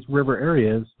down on these river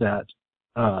areas that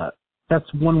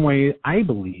that's one way I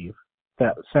believe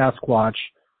that Sasquatch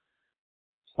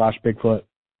 / Bigfoot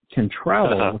can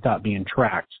travel without being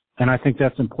tracked. And I think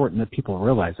that's important that people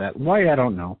realize that. Why, I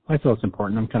don't know. I feel it's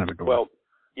important. I'm kind of a dork. Well,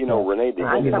 you know, Renee, the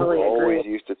Indians always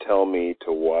used to tell me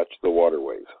to watch the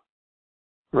waterways.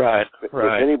 Right. If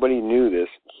anybody knew this,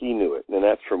 he knew it, and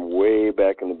that's from way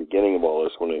back in the beginning of all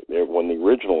this, when the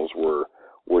originals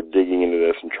were digging into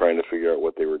this and trying to figure out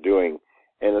what they were doing,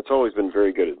 and it's always been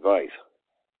very good advice.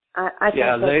 I think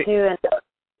so too. And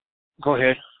go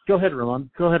ahead,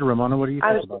 Ramona. What do you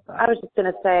think about that? I was just going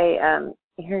to say,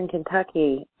 here in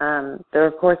Kentucky, the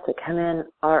reports that come in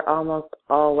are almost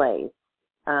always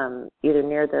either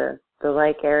near the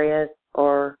lake areas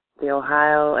or the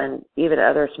Ohio and even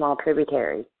other small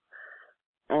tributaries.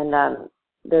 And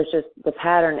there's just, the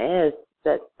pattern is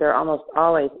that they're almost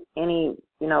always, any,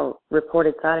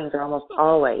 reported sightings are almost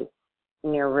always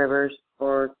near rivers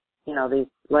or, these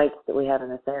lakes that we have in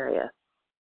this area.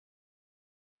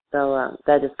 So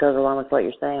that just goes along with what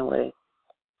you're saying, Woody.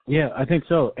 Yeah, I think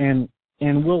so. And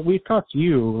Will, we've talked to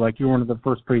you, like you're one of the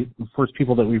first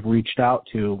people that we've reached out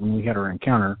to when we had our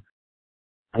encounter.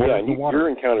 Yeah, and your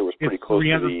encounter was pretty close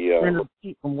to the 300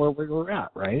 feet from where we were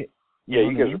at, right? Yeah,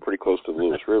 you guys are pretty close to the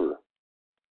Lewis River.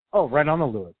 Oh, right on the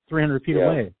Lewis, 300 feet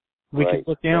away. We could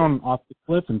look down off the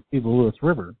cliff and see the Lewis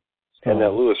River. So, and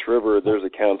that Lewis River, there's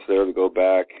accounts there that go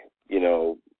back,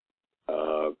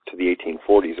 to the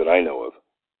 1840s that I know of.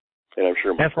 And I'm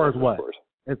sure as far as what?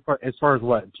 As far as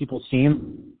what? People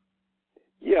seen?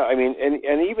 Yeah, I mean,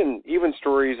 and even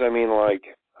stories, I mean, like,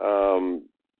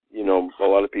 a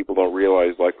lot of people don't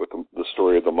realize, like with the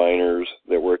story of the miners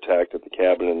that were attacked at the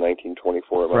cabin in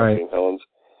 1924 at Mount St. Helens.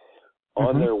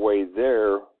 On their way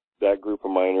there, that group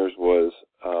of miners was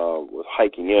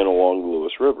hiking in along the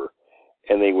Lewis River,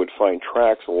 and they would find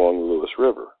tracks along the Lewis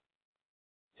River.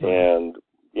 And,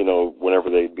 whenever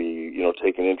they'd be,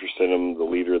 taking interest in them, the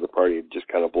leader of the party would just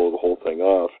kind of blow the whole thing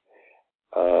off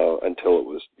until it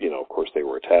was, of course, they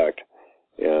were attacked.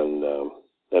 And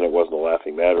then it wasn't a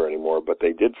laughing matter anymore, but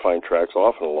they did find tracks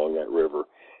often along that river.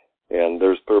 And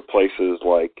there are places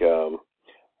like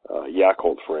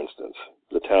Yacolt, for instance,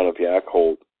 the town of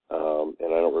Yacolt,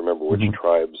 and I don't remember which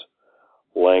tribe's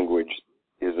language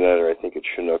is that, or I think it's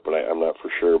Chinook, but I'm not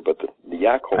for sure. But the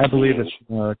Yacolt, I believe it's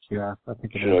Chinook, yeah. I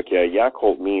think it Chinook, is. yeah.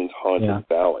 Yacolt means haunted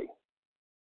valley.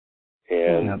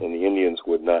 And the Indians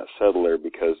would not settle there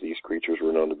because these creatures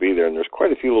were known to be there. And there's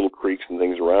quite a few little creeks and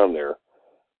things around there.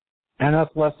 And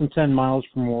that's less than 10 miles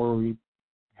from where we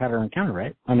had our encounter,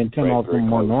 right? I mean, 10 miles from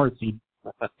more north,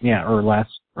 or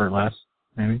less,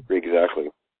 maybe.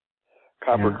 Exactly.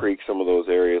 Copper Creek, some of those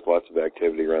areas, lots of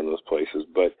activity around those places.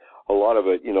 But a lot of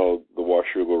it, the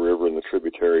Washougal River and the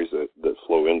tributaries that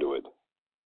flow into it.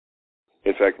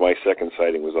 In fact, my second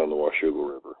sighting was on the Washougal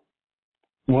River.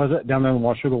 Was it down there in the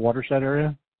Washougal watershed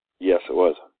area? Yes, it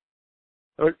was.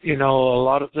 You know, a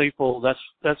lot of people,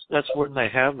 that's when they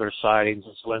have their sightings,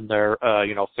 is when they're,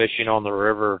 fishing on the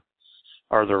river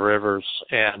or the rivers.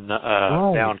 And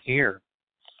down here,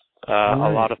 a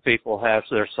lot of people have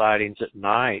their sightings at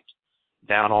night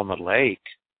down on the lake.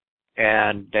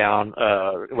 And down,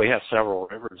 we have several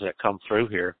rivers that come through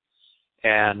here.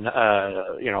 And,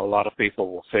 a lot of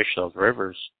people will fish those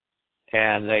rivers.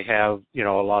 And they have, a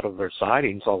lot of their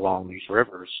sightings along these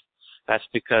rivers. That's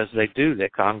because they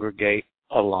congregate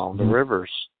along the rivers,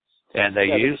 and they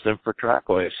use them for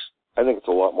trackways. I think it's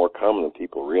a lot more common than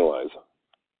people realize.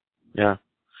 Yeah.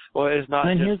 Well, it's not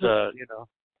just,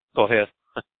 go ahead.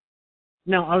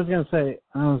 No, I was going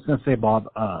to say, Bob,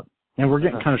 and we're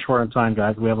getting kind of short on time,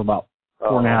 guys. We have about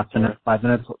 4.5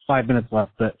 minutes, 5 minutes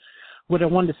left. But what I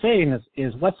wanted to say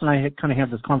is Wes and I had kind of had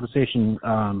this conversation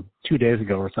 2 days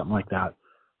ago or something like that.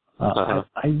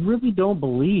 I really don't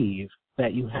believe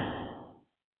that you have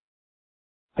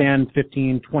 10,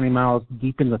 15, 20 miles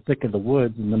deep in the thick of the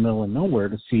woods in the middle of nowhere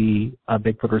to see a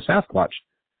Bigfoot or Sasquatch.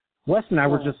 Wes and I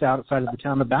were just outside of the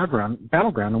town of Battleground,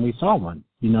 and we saw one,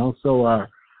 So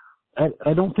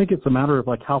I don't think it's a matter of,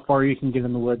 like, how far you can get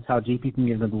in the woods, how deep you can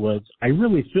get into the woods. I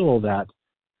really feel that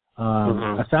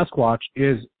a Sasquatch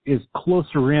is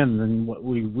closer in than what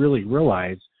we really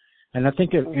realize. And I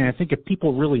think if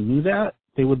people really knew that,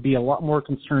 they would be a lot more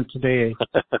concerned today.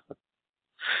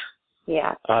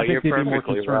 Yeah, I think you're they'd be more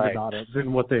concerned right about it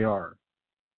than what they are.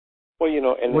 Well,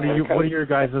 and what are your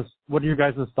guys'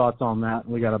 thoughts on that?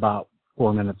 We got about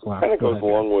 4 minutes left. Kind of goes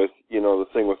along with the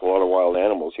thing with a lot of wild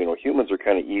animals. Humans are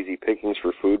kind of easy pickings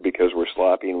for food because we're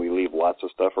sloppy and we leave lots of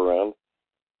stuff around.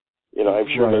 I'm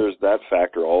sure there's that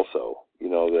factor also.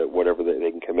 That whatever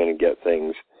they can come in and get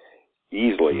things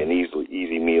easily and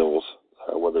easy meals,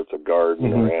 whether it's a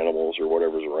garden or animals or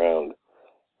whatever's around.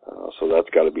 So that's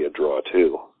got to be a draw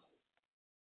too.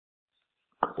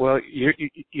 Well,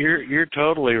 you're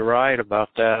totally right about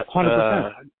that.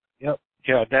 100%. Yep.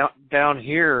 Yeah, down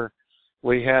here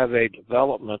we have a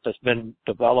development that's been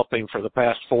developing for the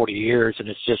past 40 years, and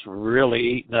it's just really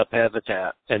eating up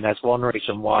habitat, and that's one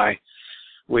reason why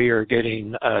we are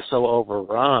getting so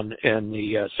overrun in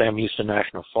the Sam Houston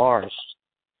National Forest.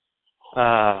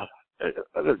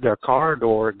 Their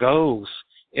corridor goes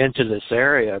into this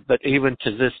area, but even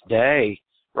to this day,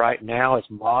 right now, as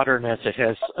modern as it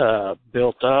has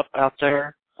built up out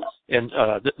there, and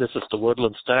this is the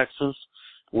Woodlands, Texas,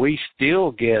 we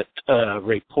still get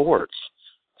reports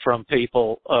from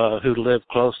people who live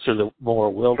close to the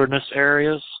more wilderness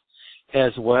areas,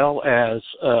 as well as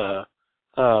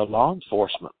law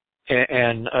enforcement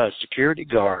and security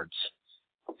guards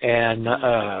and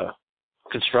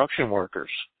construction workers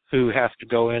who have to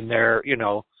go in there,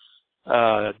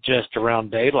 just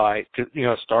around daylight to,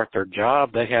 start their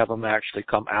job. They have them actually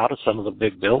come out of some of the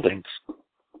big buildings.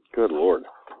 Good Lord.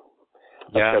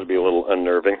 That's got to be a little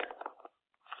unnerving.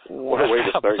 What a way to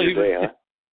start your day, huh?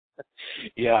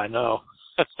 Yeah, I know.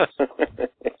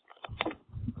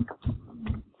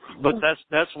 But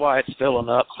that's why it's filling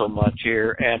up so much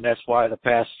here, and that's why the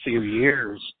past few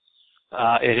years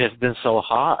it has been so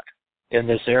hot in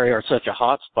this area, or such a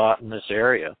hot spot in this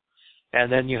area.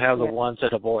 And then you have the ones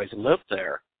that have always lived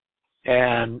there.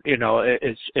 And,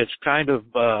 it's kind of,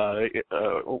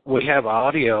 we have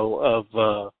audio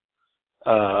of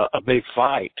a big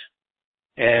fight.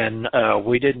 And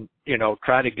we didn't,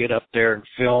 try to get up there and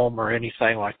film or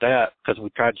anything like that because we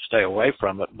tried to stay away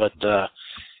from it. But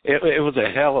it was a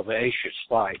hell of a vicious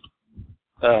fight.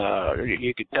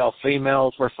 You could tell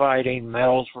females were fighting,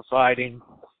 males were fighting.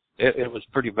 It was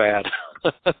pretty bad.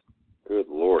 Good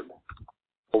Lord.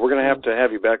 Well, we're going to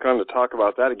have you back on to talk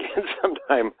about that again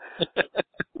sometime.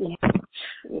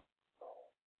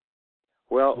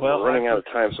 Well, we're running out of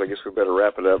time, so I guess we better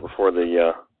wrap it up before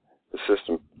the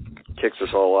system kicks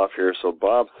us all off here. So,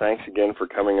 Bob, thanks again for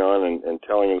coming on and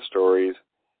telling the stories.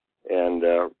 And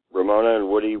Ramona and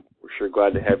Woody, we're sure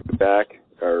glad to have you back,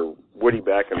 or Woody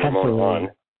back and Ramona on.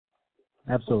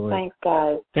 Absolutely. Thanks,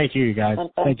 guys. Thank you, guys. And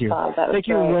Thank you. Bob. Thank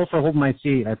you, Will, for holding my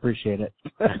seat. I appreciate it.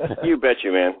 You bet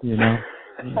you, man.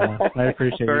 I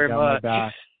appreciate very you coming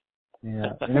back.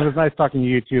 Yeah, and it was nice talking to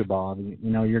you too, Bob.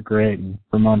 You're great, and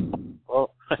Ramon.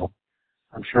 Well,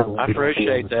 I'm sure. I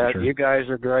appreciate that. Sure. You guys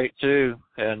are great too,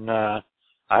 and I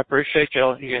appreciate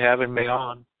you having me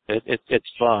on. It's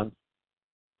fun.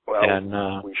 Well, and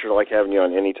we sure like having you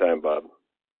on anytime, Bob.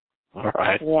 All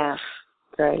right. Yeah,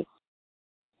 great.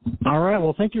 All right.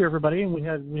 Well, thank you, everybody. And we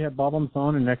had Bob on the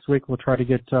phone, and next week we'll try to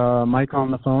get Mike on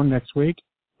the phone next week.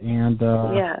 And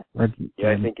I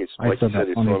think it's like you said,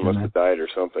 his phone must have died or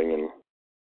something, and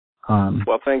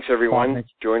Well, thanks everyone. Thanks.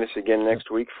 Join us again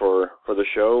next week for the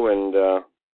show, and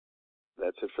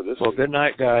that's it for this week. Well, good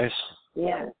night, guys.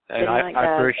 Yeah. And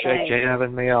I appreciate you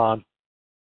having me on.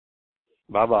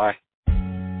 Bye-bye.